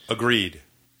 Agreed.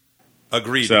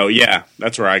 So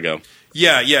that's where I go.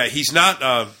 Yeah. He's not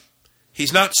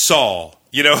Saw.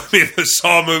 The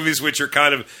Saw movies, which are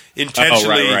kind of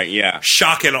intentionally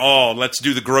shock and awe. Let's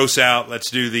do the gross out.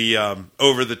 Let's do the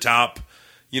over the top,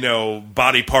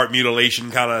 body part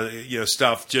mutilation kind of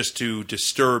stuff just to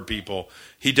disturb people.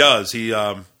 He does.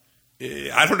 I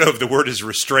don't know if the word is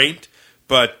restraint,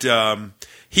 but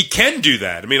he can do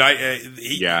that. I mean,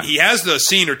 he has the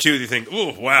scene or two that you think,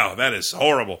 oh, wow, that is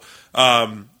horrible.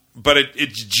 But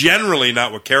it's generally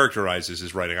not what characterizes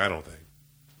his writing, I don't think.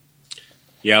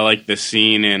 Yeah, like the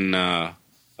scene in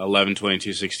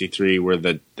 11/22/63 where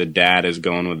the dad is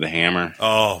going with the hammer.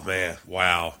 Oh, man.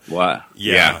 Wow. What?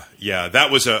 Yeah. That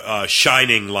was a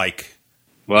Shining moment.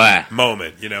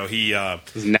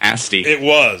 It was nasty. It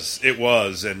was.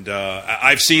 And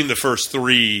I've seen the first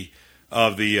 3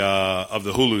 of the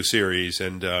Hulu series,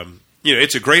 and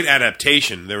it's a great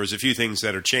adaptation. There was a few things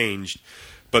that are changed,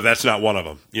 but that's not one of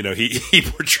them. He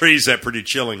portrays that pretty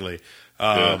chillingly,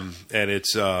 and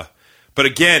it's. But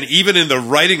again, even in the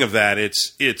writing of that,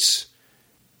 it's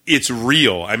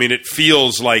real. I mean, it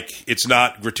feels like it's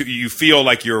not. You feel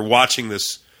like you're watching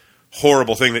this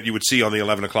horrible thing that you would see on the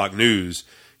 11 o'clock news.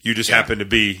 You just happen to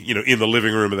be, in the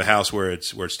living room of the house where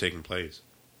it's taking place.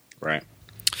 Right.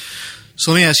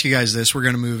 So let me ask you guys this. We're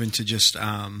going to move into just,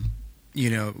 kind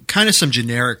of some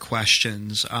generic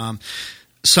questions.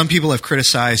 Some people have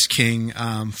criticized King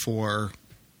for,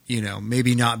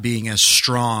 maybe not being as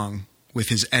strong with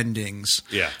his endings.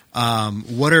 Yeah.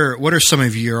 What are some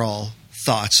of your all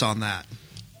thoughts on that?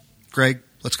 Greg,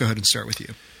 let's go ahead and start with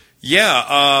you. Yeah.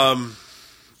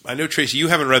 I know, Tracy, you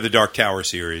haven't read the Dark Tower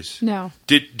series. No.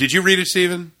 Did you read it,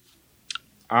 Stephen?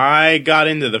 I got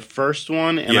into the first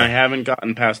one, and I haven't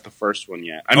gotten past the first one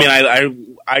yet.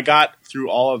 I got through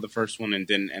all of the first one and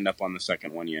didn't end up on the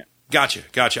second one yet. Gotcha.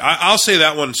 I'll say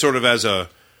that one sort of as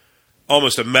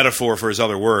almost a metaphor for his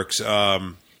other works.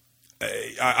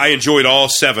 I enjoyed all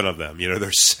 7 of them.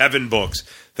 There's 7 books.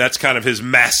 That's kind of his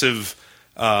massive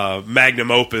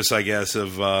magnum opus, I guess,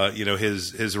 of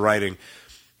his writing.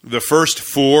 The first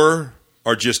 4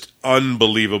 are just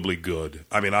unbelievably good.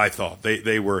 I mean, I thought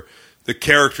they were. The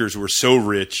characters were so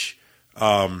rich.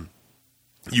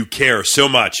 You care so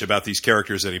much about these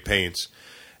characters that he paints.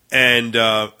 And,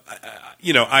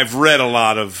 I've read a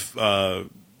lot of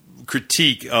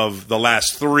critique of the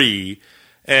last 3,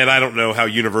 and I don't know how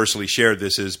universally shared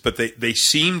this is, but they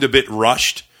seemed a bit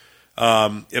rushed.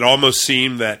 It almost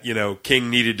seemed that, King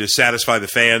needed to satisfy the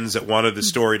fans that wanted the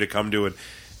story to come to it.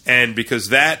 And because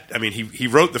he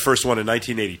wrote the first one in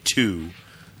 1982,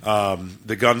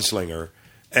 The Gunslinger.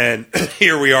 And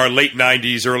here we are, late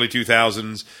 90s, early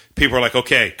 2000s. People are like,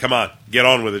 okay, come on, get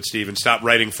on with it, Stephen. Stop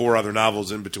writing 4 other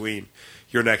novels in between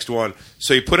your next one.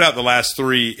 So he put out the last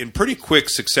 3 in pretty quick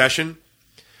succession.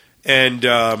 And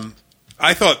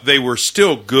I thought they were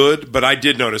still good, but I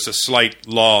did notice a slight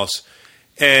loss.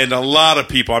 And a lot of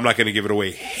people, I'm not going to give it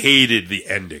away, hated the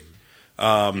ending.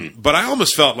 But I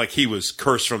almost felt like he was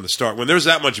cursed from the start. When there's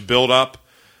that much build-up,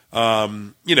 I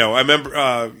remember,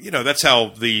 that's how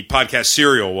the podcast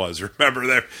Serial was. Remember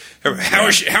that? How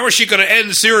is she going to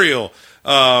end Serial?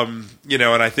 And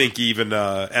I think even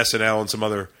SNL and some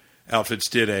other outfits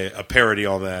did a parody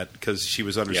on that because she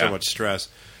was under so much stress.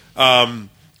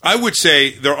 I would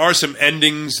say there are some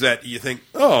endings that you think,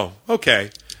 oh, okay.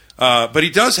 But he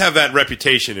does have that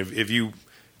reputation. If you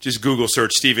just Google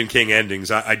search Stephen King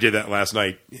endings, I did that last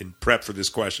night in prep for this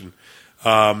question.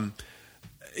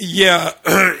 Yeah,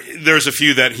 there's a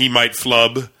few that he might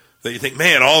flub that you think,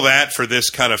 man, all that for this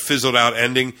kind of fizzled out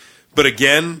ending. But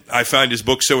again, I find his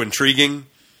book so intriguing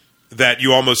that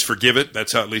you almost forgive it.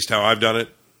 That's at least how I've done it.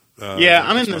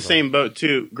 I'm in the same boat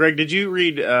too. Greg, did you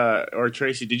read, or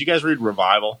Tracy, did you guys read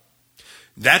Revival?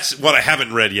 That's what I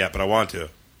haven't read yet, but I want to.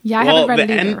 Yeah, I haven't read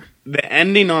it either. The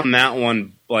ending on that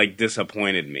one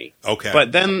disappointed me. Okay.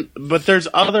 But there's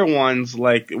other ones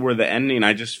where the ending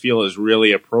I just feel is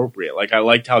really appropriate. I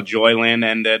liked how Joyland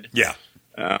ended. Yeah.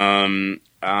 I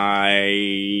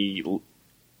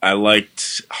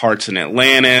liked Hearts in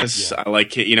Atlantis. Yeah. I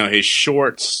like his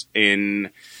shorts in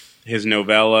his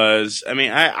novellas. I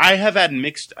mean, I have had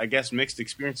mixed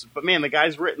experiences. But man, the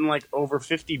guy's written over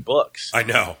 50 books. I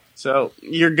know. So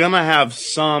you're gonna have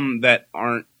some that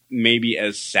aren't maybe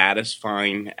as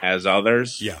satisfying as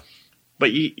others. Yeah.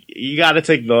 But you got to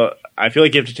take I feel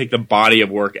like you have to take the body of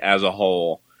work as a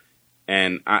whole.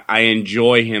 And I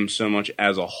enjoy him so much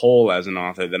as a whole as an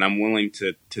author that I'm willing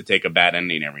to take a bad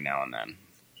ending every now and then.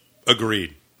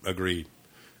 Agreed.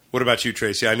 What about you,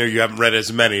 Tracy? I know you haven't read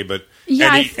as many, but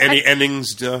any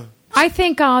endings? I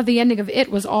think the ending of It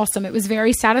was awesome. It was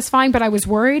very satisfying, but I was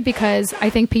worried because I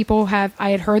think I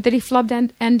had heard that he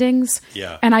flubbed endings.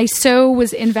 Yeah. And I so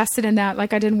was invested in that, I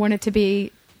didn't want it to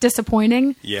be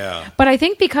disappointing. Yeah. But I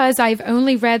think because I've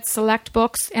only read select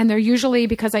books, and they're usually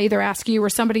because I either ask you or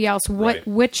somebody else,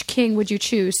 which King would you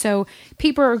choose? So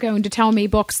people are going to tell me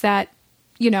books that,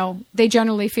 they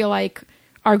generally feel like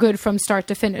are good from start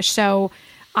to finish. So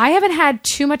I haven't had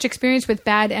too much experience with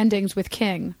bad endings with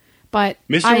King. But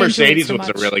Mr. Mercedes was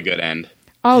a really good end.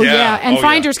 Oh, yeah. And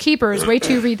Finders Keepers. Wait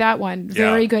till you read that one.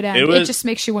 Very good end. It just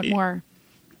makes you want more.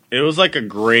 It was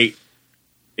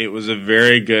it was a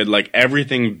very good,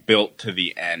 everything built to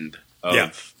the end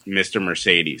of Mr.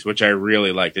 Mercedes, which I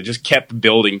really liked. It just kept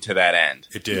building to that end.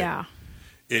 It did. Yeah.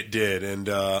 It did. And,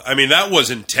 that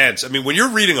was intense. I mean, when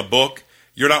you're reading a book,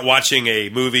 you're not watching a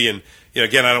movie. And,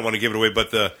 again, I don't want to give it away,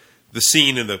 but the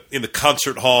scene in the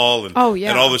concert hall and all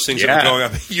those things that were going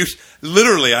on. You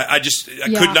literally, I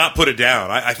could not put it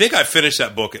down. I think I finished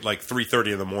that book at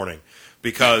 3:30 in the morning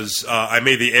because I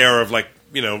made the error of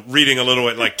reading a little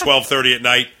at 12:30 at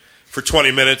night for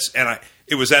 20 minutes, and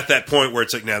it was at that point where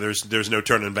it's now there's no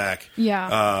turning back.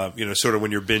 Yeah. Sort of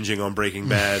when you're binging on Breaking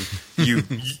Bad, you're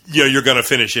going to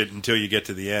finish it until you get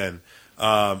to the end.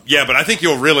 But I think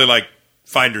you'll really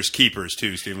finders keepers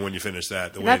too, Stephen. When you finish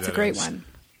that, that's a great one.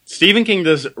 Stephen King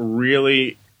does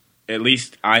really, at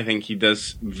least I think he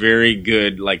does very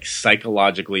good, like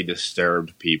psychologically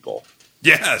disturbed people.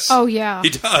 Yes. Oh yeah, he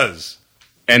does.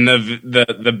 And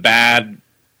the bad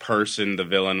person, the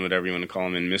villain, whatever you want to call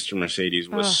him, in Mr. Mercedes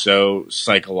was so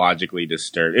psychologically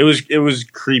disturbed. It was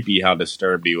creepy how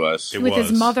disturbed he was. With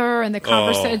his mother and the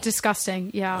conversation.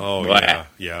 Disgusting. Yeah. Oh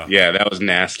yeah. That was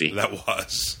nasty. That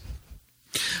was.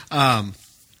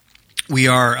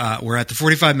 We're at the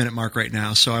 45-minute mark right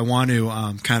now, so I want to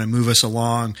kind of move us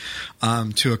along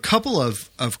to a couple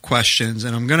of questions,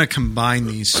 and I'm going to combine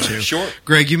these two. Sure.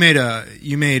 Greg, you made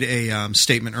a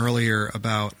statement earlier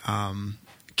about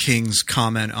King's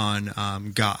comment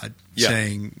on God,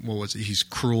 saying, what was it? He's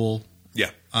cruel.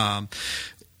 Yeah.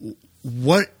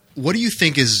 What do you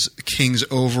think is King's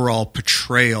overall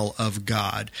portrayal of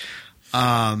God?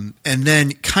 And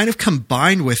then kind of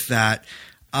combined with that,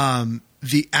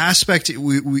 the aspect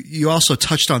you also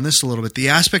touched on this a little bit, the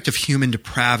aspect of human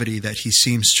depravity that he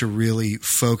seems to really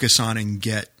focus on and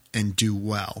get and do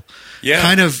well. Yeah.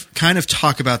 Kind of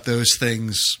talk about those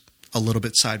things a little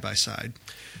bit side by side.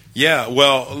 Yeah,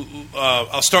 well,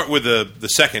 I'll start with the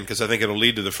second because I think it'll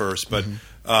lead to the first. But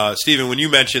Stephen, when you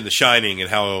mentioned The Shining and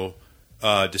how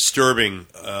disturbing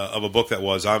of a book that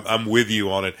was, I'm with you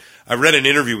on it. I read an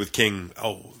interview with King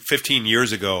 15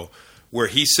 years ago where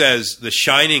he says The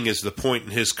Shining is the point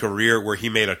in his career where he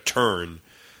made a turn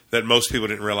that most people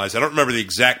didn't realize. I don't remember the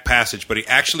exact passage, but he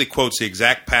actually quotes the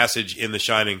exact passage in The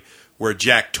Shining where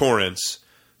Jack Torrance,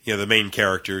 the main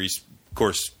character, he's of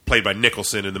course played by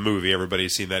Nicholson in the movie.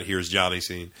 Everybody's seen that Here's Johnny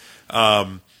scene,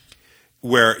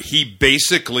 where he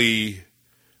basically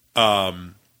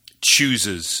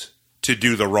chooses to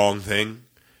do the wrong thing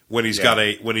when he's got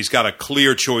a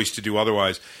clear choice to do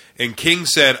otherwise. And King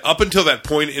said up until that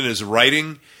point in his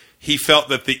writing, he felt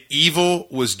that the evil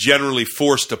was generally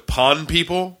forced upon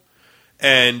people.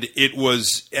 And it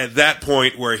was at that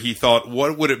point where he thought,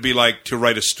 what would it be like to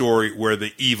write a story where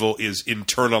the evil is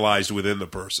internalized within the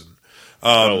person?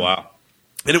 Oh, wow.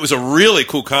 And it was a really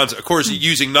cool concept. Of course,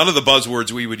 using none of the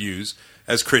buzzwords we would use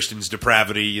as Christians,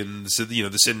 depravity and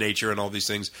the sin nature and all these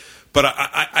things. But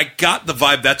I got the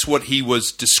vibe that's what he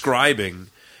was describing.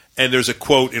 And there's a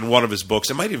quote in one of his books,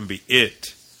 it might even be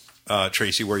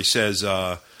Tracy, where he says,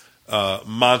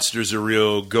 monsters are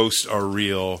real, ghosts are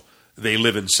real, they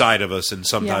live inside of us, and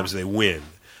sometimes they win.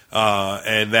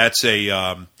 And that's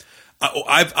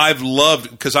I've loved,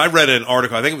 because I read an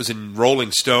article, I think it was in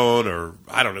Rolling Stone, or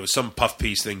I don't know, it was some puff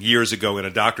piece thing years ago in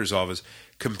a doctor's office,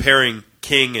 comparing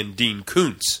King and Dean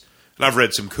Koontz. And I've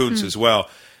read some Koontz as well.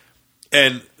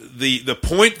 And the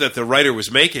point that the writer was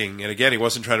making, and again, he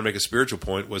wasn't trying to make a spiritual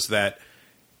point, was that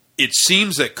it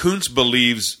seems that Koontz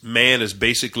believes man is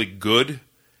basically good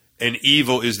and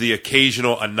evil is the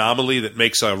occasional anomaly that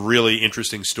makes a really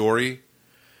interesting story.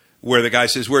 Where the guy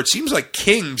says, where it seems like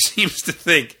King seems to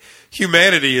think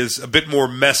humanity is a bit more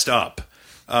messed up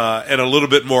and a little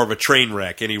bit more of a train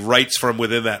wreck. And he writes from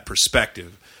within that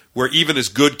perspective, where even his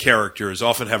good characters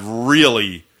often have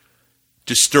really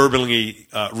disturbingly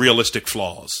realistic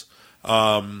flaws.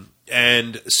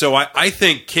 And so I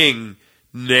think King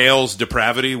nails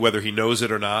depravity, whether he knows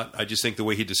it or not. I just think the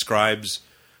way he describes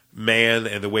man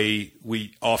and the way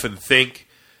we often think,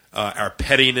 our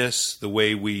pettiness, the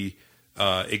way we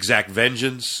exact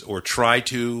vengeance or try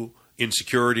to,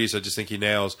 insecurities, I just think he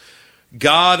nails.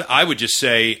 God, I would just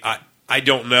say, I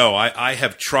don't know. I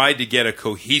have tried to get a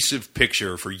cohesive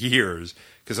picture for years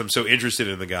because I'm so interested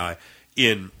in the guy,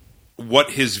 in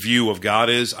what his view of God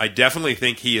is. I definitely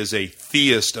think he is a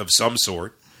theist of some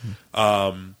sort.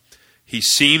 He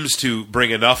seems to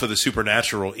bring enough of the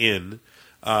supernatural in.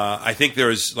 I think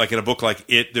there's, like in a book like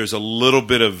It, there's a little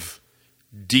bit of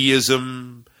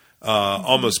deism,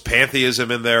 almost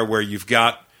pantheism in there, where you've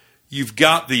got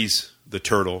these, the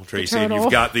turtle, Tracy, and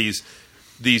you've got these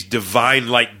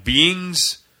divine-like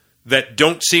beings that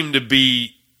don't seem to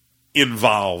be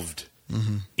involved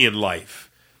in life.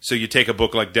 So you take a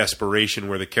book like Desperation,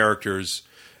 where the characters,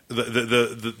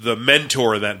 the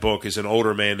mentor in that book is an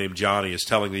older man named Johnny, is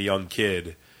telling the young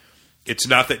kid, it's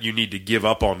not that you need to give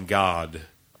up on God.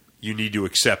 You need to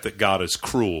accept that God is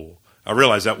cruel. I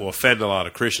realize that will offend a lot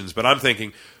of Christians, but I'm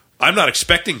thinking, I'm not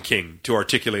expecting King to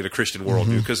articulate a Christian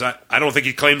worldview because I don't think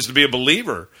he claims to be a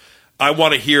believer. I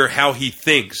want to hear how he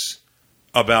thinks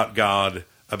about God,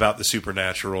 about the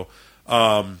supernatural.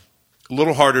 A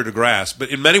little harder to grasp, but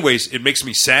in many ways it makes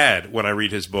me sad when I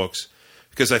read his books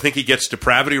because I think he gets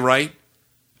depravity right,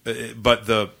 but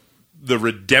the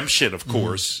redemption, of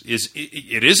course,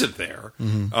 it isn't there.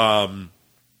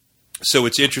 So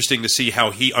it's interesting to see how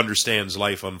he understands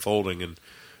life unfolding, and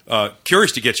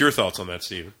Curious to get your thoughts on that,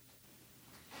 Stephen.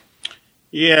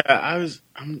 Yeah, I was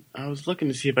looking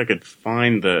to see if I could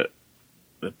find the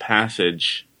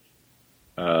passage.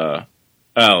 Okay,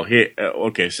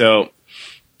 so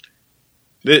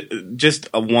just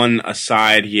one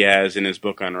aside he has in his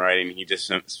book on writing, he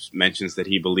just mentions that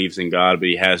he believes in God, but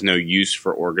he has no use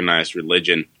for organized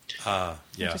religion. Yeah.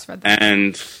 I just read that.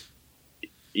 And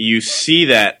you see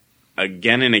that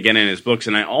again and again in his books,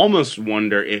 and I almost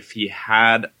wonder if he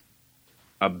had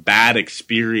a bad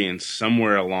experience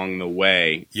somewhere along the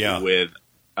way with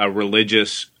a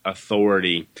religious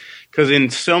authority. Because in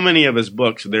so many of his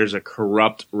books, there's a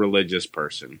corrupt religious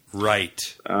person.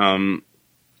 Right. And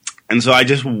so I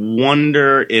just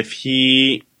wonder if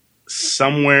he,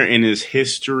 somewhere in his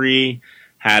history,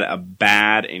 had a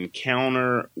bad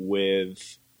encounter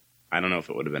with, I don't know if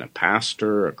it would have been a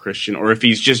pastor, a Christian, or if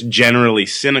he's just generally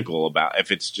cynical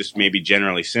if it's just maybe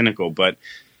generally cynical. But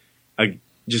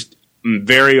just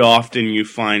very often you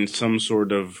find some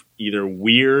sort of either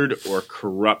weird or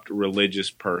corrupt religious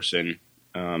person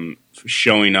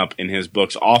showing up in his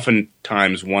books.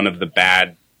 Oftentimes one of the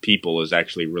bad people is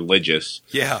actually religious.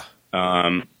 Yeah.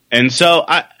 And so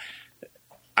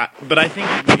but I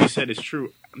think what you said is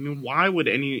true. I mean, why would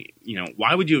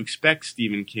you expect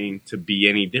Stephen King to be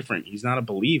any different? He's not a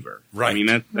believer. Right. I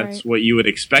mean, that's what you would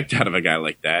expect out of a guy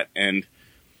like that. And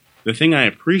the thing I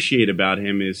appreciate about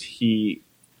him is he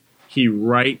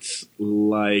writes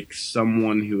like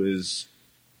someone who has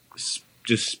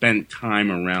just spent time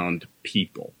around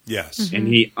people. Yes. Mm-hmm. And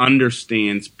he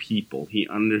understands people. He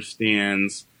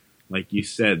understands, like you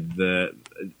said,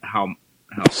 how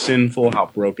sinful, how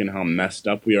broken, how messed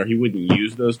up we are. He wouldn't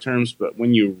use those terms, but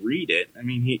when you read it, I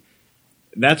mean,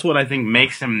 that's what I think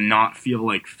makes him not feel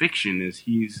like fiction, is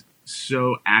he's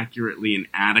so accurately and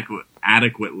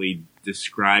adequately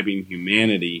describing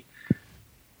humanity.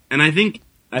 And I think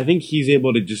he's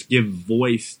able to just give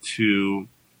voice to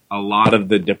a lot of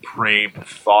the depraved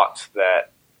thoughts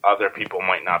that other people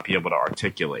might not be able to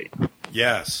articulate.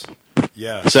 Yes.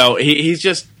 So he's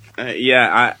just,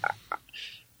 I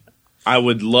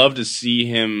would love to see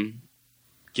him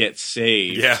get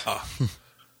saved. Yeah.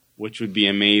 Which would be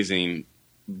amazing.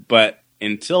 But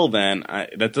until then,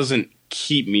 that doesn't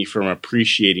keep me from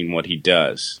appreciating what he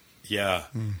does. Yeah.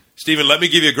 Stephen, let me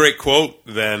give you a great quote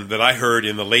then that I heard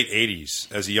in the late 80s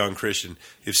as a young Christian.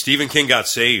 If Stephen King got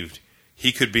saved,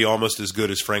 he could be almost as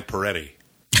good as Frank Peretti.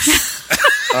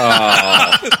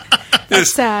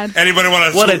 That's sad. Anybody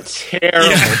want to? What a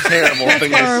terrible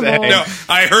thing to say. No,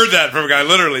 I heard that from a guy.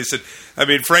 Literally said, I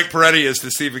mean, Frank Peretti is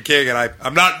the Stephen King, and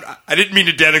I didn't mean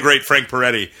to denigrate Frank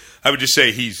Peretti. I would just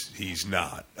say he's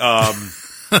not.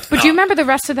 But do you remember the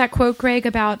rest of that quote, Greg,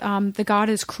 about the God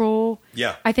is cruel?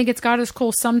 Yeah. I think it's God is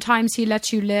cruel. Sometimes he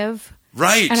lets you live.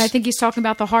 Right. And I think he's talking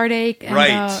about the heartache and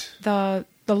right. the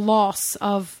loss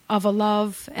of a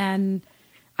love. And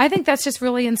I think that's just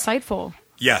really insightful.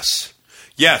 Yes.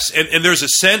 And there's a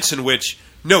sense in which,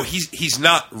 no, he's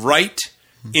not right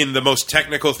in the most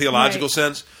technical theological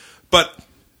sense, but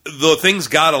the things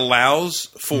God allows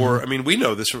for, I mean, we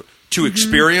know this, to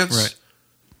experience, right.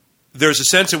 There's a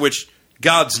sense in which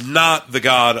God's not the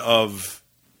God of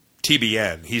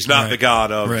TBN. He's not the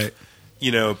God of,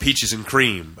 peaches and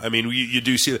cream. I mean, you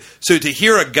do see that. So to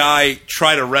hear a guy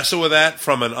try to wrestle with that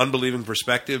from an unbelieving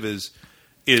perspective is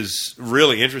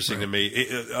really interesting to me.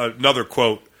 Another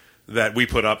quote that we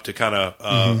put up to kind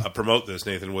of promote this,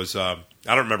 Nathan, was, I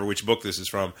don't remember which book this is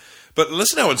from, but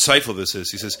listen how insightful this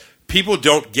is. He says, people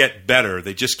don't get better,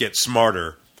 they just get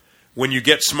smarter. When you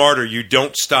get smarter, you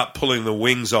don't stop pulling the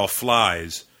wings off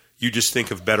flies. You just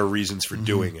think of better reasons for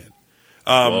doing it.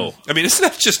 I mean, isn't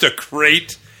that just a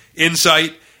great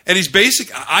insight? And he's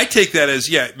I take that as,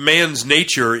 man's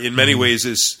nature in many ways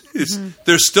is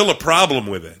there's still a problem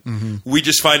with it. We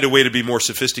just find a way to be more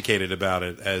sophisticated about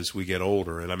it as we get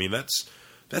older. And I mean, that's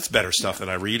better stuff than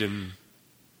I read in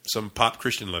some pop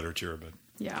Christian literature. But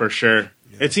for sure.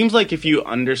 Yeah. It seems like if you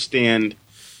understand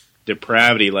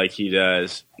depravity like he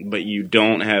does, but you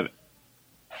don't have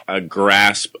a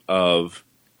grasp of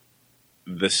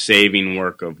the saving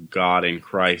work of God in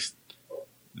Christ,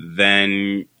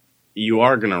 then you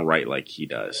are going to write like he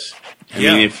does. I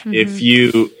mean,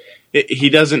 he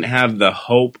doesn't have the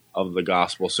hope of the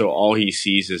gospel, so all he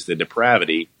sees is the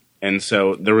depravity. And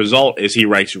so the result is he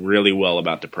writes really well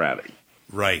about depravity.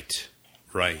 Right.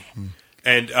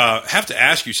 And have to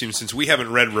ask you, since we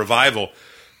haven't read Revival,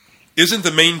 isn't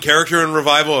the main character in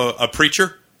Revival a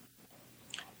preacher?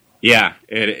 Yeah,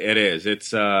 it is.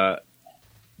 It's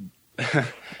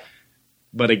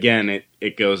but again,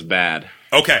 it goes bad.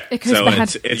 Okay. It goes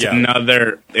bad. It's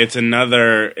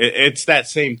that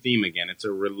same theme again. It's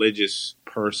a religious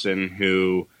person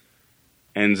who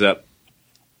ends up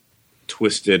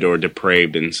twisted or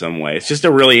depraved in some way. It's just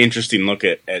a really interesting look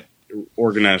at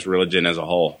organized religion as a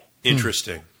whole.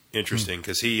 Interesting,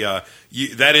 because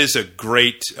that is a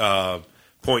great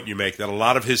point you make, that a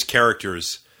lot of his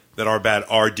characters that are bad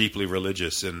are deeply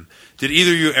religious. And did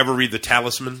either of you ever read The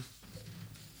Talisman?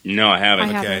 No, I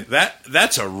haven't. Okay,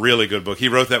 that's a really good book. He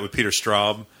wrote that with Peter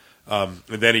Straub, and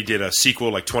then he did a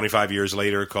sequel like 25 years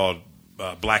later called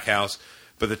Black House.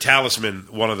 But The Talisman,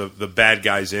 one of the bad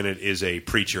guys in it is a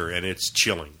preacher, and it's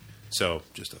chilling. So,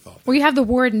 just a thought. Well, you have the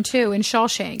warden too in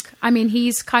Shawshank. I mean,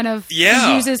 he's kind of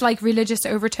he uses like religious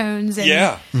overtones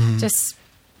and just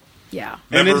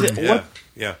Remember,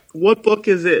 What book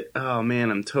is it? Oh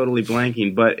man, I'm totally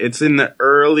blanking. But it's in the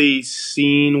early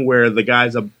scene where the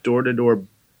guy's a door-to-door.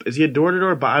 Is he a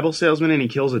door-to-door Bible salesman and he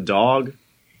kills a dog?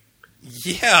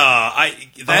 Yeah,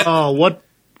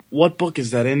 what book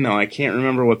is that in though? I can't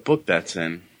remember what book that's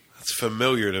in. That's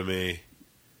familiar to me.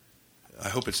 I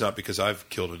hope it's not because I've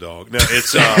killed a dog. No,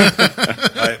 it's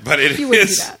but it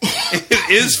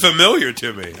is familiar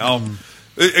to me.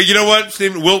 You know what,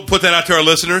 Stephen? We'll put that out to our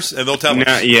listeners, and they'll tell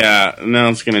us. Yeah, no,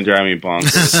 it's going to drive me bonkers.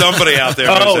 Somebody out there.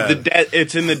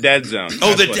 It's in the Dead Zone.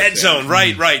 Oh, the Dead Zone.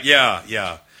 Right. Yeah.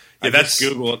 I just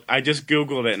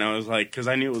Googled it, and I was like, because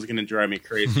I knew it was going to drive me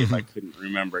crazy if I couldn't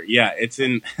remember. Yeah, it's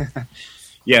in.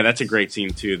 Yeah, that's a great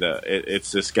scene too.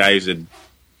 It's this guy who's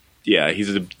he's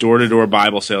a door-to-door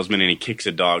Bible salesman, and he kicks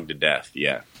a dog to death.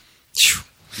 Yeah.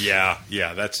 Yeah.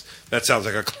 That sounds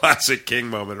like a classic King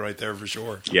moment right there for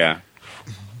sure. Yeah.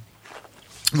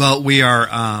 Well, we are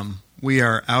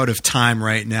out of time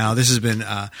right now. This has been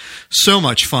so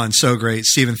much fun, so great,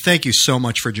 Stephen. Thank you so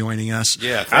much for joining us.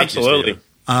 Yeah, absolutely.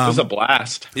 It was a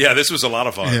blast. Yeah, this was a lot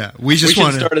of fun. Yeah, we should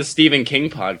start a Stephen King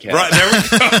podcast. Right,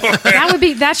 there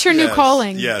we go. That's your new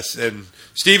calling. Yes, and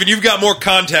Stephen, you've got more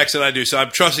context than I do, so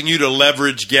I'm trusting you to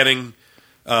leverage getting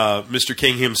Mr.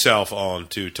 King himself on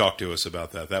to talk to us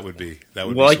about that. That would be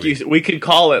sweet. We could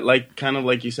call it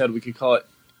like you said. We could call it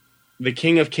The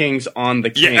King of Kings on the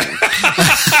King. Yeah.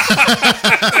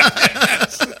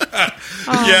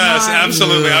 Yes,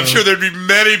 absolutely. I'm sure there'd be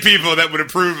many people that would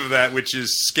approve of that, which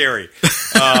is scary.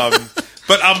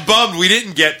 But I'm bummed we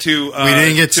didn't get to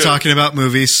talking about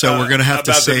movies, so we're going to have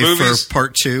to save for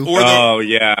part 2. Or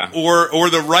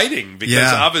the writing,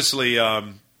 because obviously,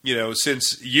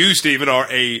 since you, Stephen, are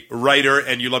a writer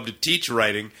and you love to teach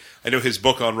writing, I know his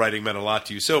book on writing meant a lot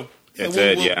to you. So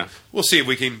we'll see if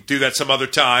we can do that some other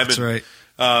time. That's right.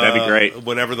 That'd be great.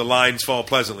 Whenever the lines fall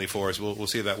pleasantly for us, we'll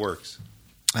see if that works.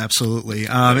 Absolutely.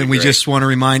 And we just want to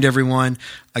remind everyone,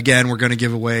 again, we're going to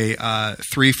give away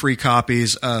 3 free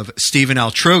copies of Stephen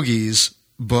Altroghi's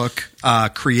book,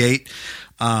 Create.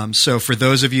 So for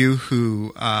those of you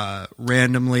who for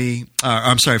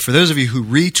those of you who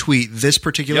retweet this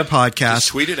particular podcast, just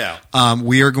tweet it out.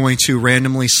 We are going to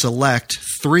randomly select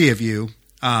 3 of you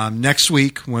next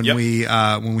week when we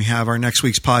have our next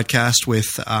week's podcast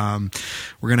with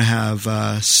we're going to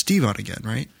have Steve on again,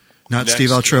 right? Not Steve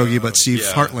Altroghi, but Steve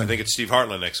Hartland. I think it's Steve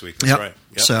Hartland next week. That's right.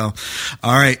 Yep. So,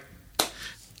 all right,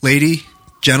 lady,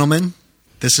 gentlemen,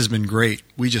 this has been great.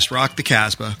 We just rocked the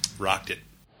Casbah. Rocked it.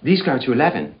 Please go to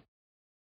 11.